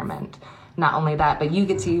the environment? Not only that, but you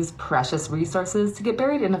get to use precious resources to get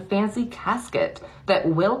buried in a fancy casket that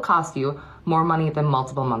will cost you more money than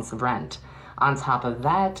multiple months of rent. On top of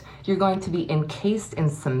that, you're going to be encased in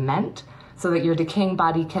cement so that your decaying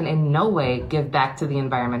body can in no way give back to the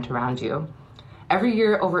environment around you. Every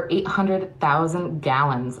year, over 800,000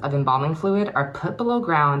 gallons of embalming fluid are put below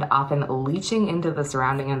ground, often leaching into the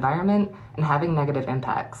surrounding environment and having negative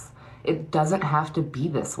impacts. It doesn't have to be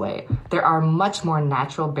this way. There are much more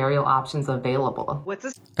natural burial options available. What's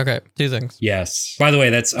this? Okay, 2 things. Yes. By the way,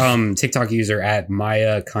 that's TikTok user at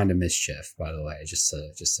Maya Kinda Mischief, by the way, just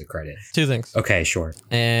to credit. 2 things. Okay, sure.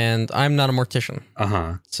 And I'm not a mortician.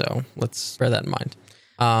 Uh-huh. So let's bear that in mind.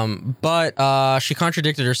 But she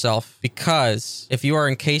contradicted herself, because if you are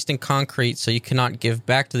encased in concrete so you cannot give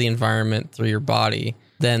back to the environment through your body,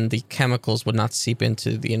 then the chemicals would not seep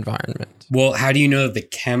into the environment. Well, how do you know that the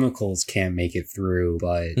chemicals can't make it through,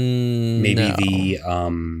 but maybe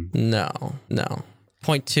No.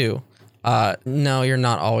 Point 2. No, you're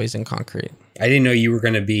not always in concrete. I didn't know you were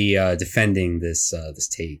going to be defending this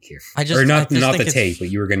take here. But you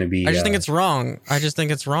were going to be. I just think it's wrong.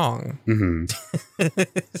 Mm-hmm.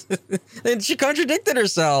 And she contradicted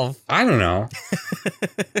herself. I don't know.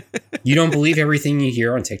 You don't believe everything you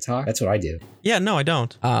hear on TikTok? That's what I do. Yeah, no, I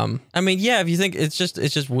don't. I mean, yeah, if you think it's just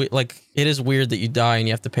like, it is weird that you die and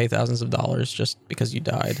you have to pay thousands of dollars just because you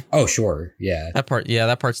died. Oh, sure. Yeah. That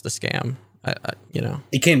part's the scam.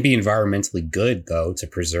 It can be environmentally good though to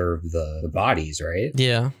preserve the bodies, right?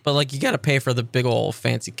 Yeah, but like, you got to pay for the big old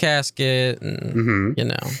fancy casket, and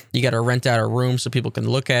you got to rent out a room so people can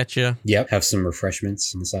look at you. Yep, have some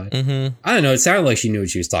refreshments on the side. I don't know. It sounded like she knew what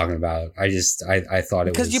she was talking about. I thought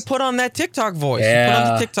it was because you put on that TikTok voice. Yeah. You put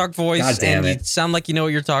on the TikTok voice, God damn and you sound like you know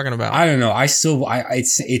what you're talking about. I don't know.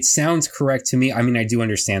 It sounds correct to me. I mean, I do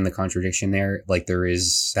understand the contradiction there. Like,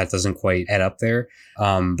 that doesn't quite add up there.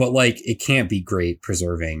 But like, it can't be great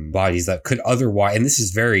preserving bodies that could otherwise, and this is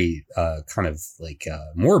very kind of like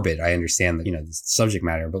morbid. I understand that, the subject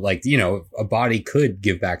matter, but like, a body could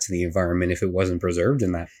give back to the environment if it wasn't preserved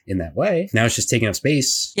in that way. Now it's just taking up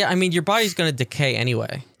space. Yeah, I mean, your body's going to decay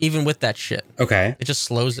anyway, even with that shit. Okay. It just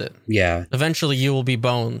slows it. Yeah. Eventually you will be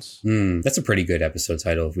bones. That's a pretty good episode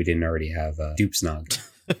title if we didn't already have Doop Snogg.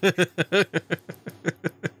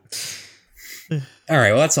 All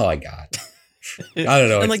right, well, that's all I got. I don't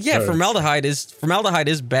know. And like, yeah, formaldehyde is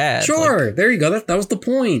bad. Sure, like, there you go. That was the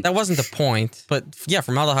point. That wasn't the point, but yeah,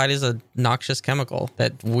 formaldehyde is a noxious chemical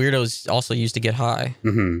that weirdos also use to get high.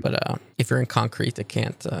 Mm-hmm. But if you're in concrete, they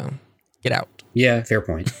can't get out. Yeah, fair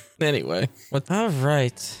point. Anyway, all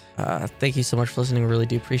right. Thank you so much for listening. We really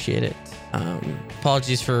do appreciate it.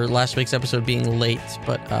 Apologies for last week's episode being late,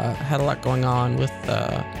 but I had a lot going on with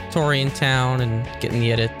Tori in town and getting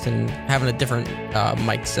the edit and having a different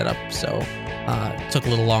mic setup. So it took a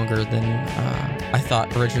little longer than I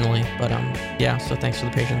thought originally. But yeah, so thanks for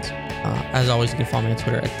the patience. As always, you can follow me on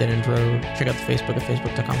Twitter at DeadEndRoad. Check out the Facebook at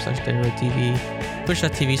facebook.com/DeadEndRoadTV.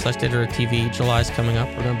 Twitch.tv/DeadEndRoadTV. July's coming up.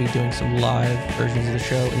 We're going to be doing some live versions of the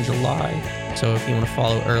show in July. So if you want to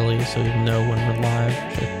follow early so you'll know when we're live,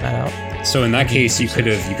 check that out. So in that case, you could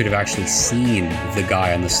have actually seen the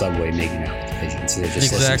guy on the subway making out with the pigeon. So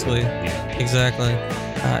just exactly. Yeah. Exactly.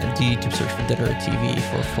 Do YouTube search for DeadEndRoad TV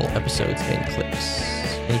for full episodes and clips.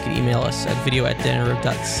 And you can email us at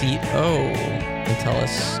video@deadendroad.co and tell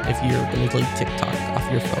us if you're illegally TikTok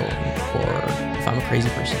off your phone or if I'm a crazy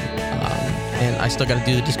person. And I still got to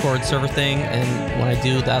do the Discord server thing, and when I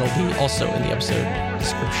do, that'll be also in the episode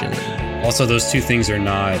description. Also, those two things are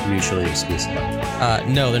not mutually exclusive.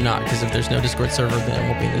 No, they're not, because if there's no Discord server, then it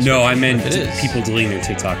won't be in the No, I meant people deleting their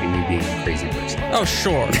TikTok and you being a crazy person. Oh,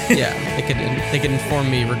 sure. Yeah, they could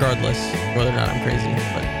inform me regardless whether or not I'm crazy.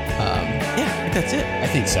 But yeah, I think that's it. I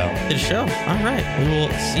think so. Did a show. All right. We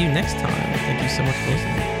will see you next time. Thank you so much for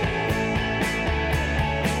listening.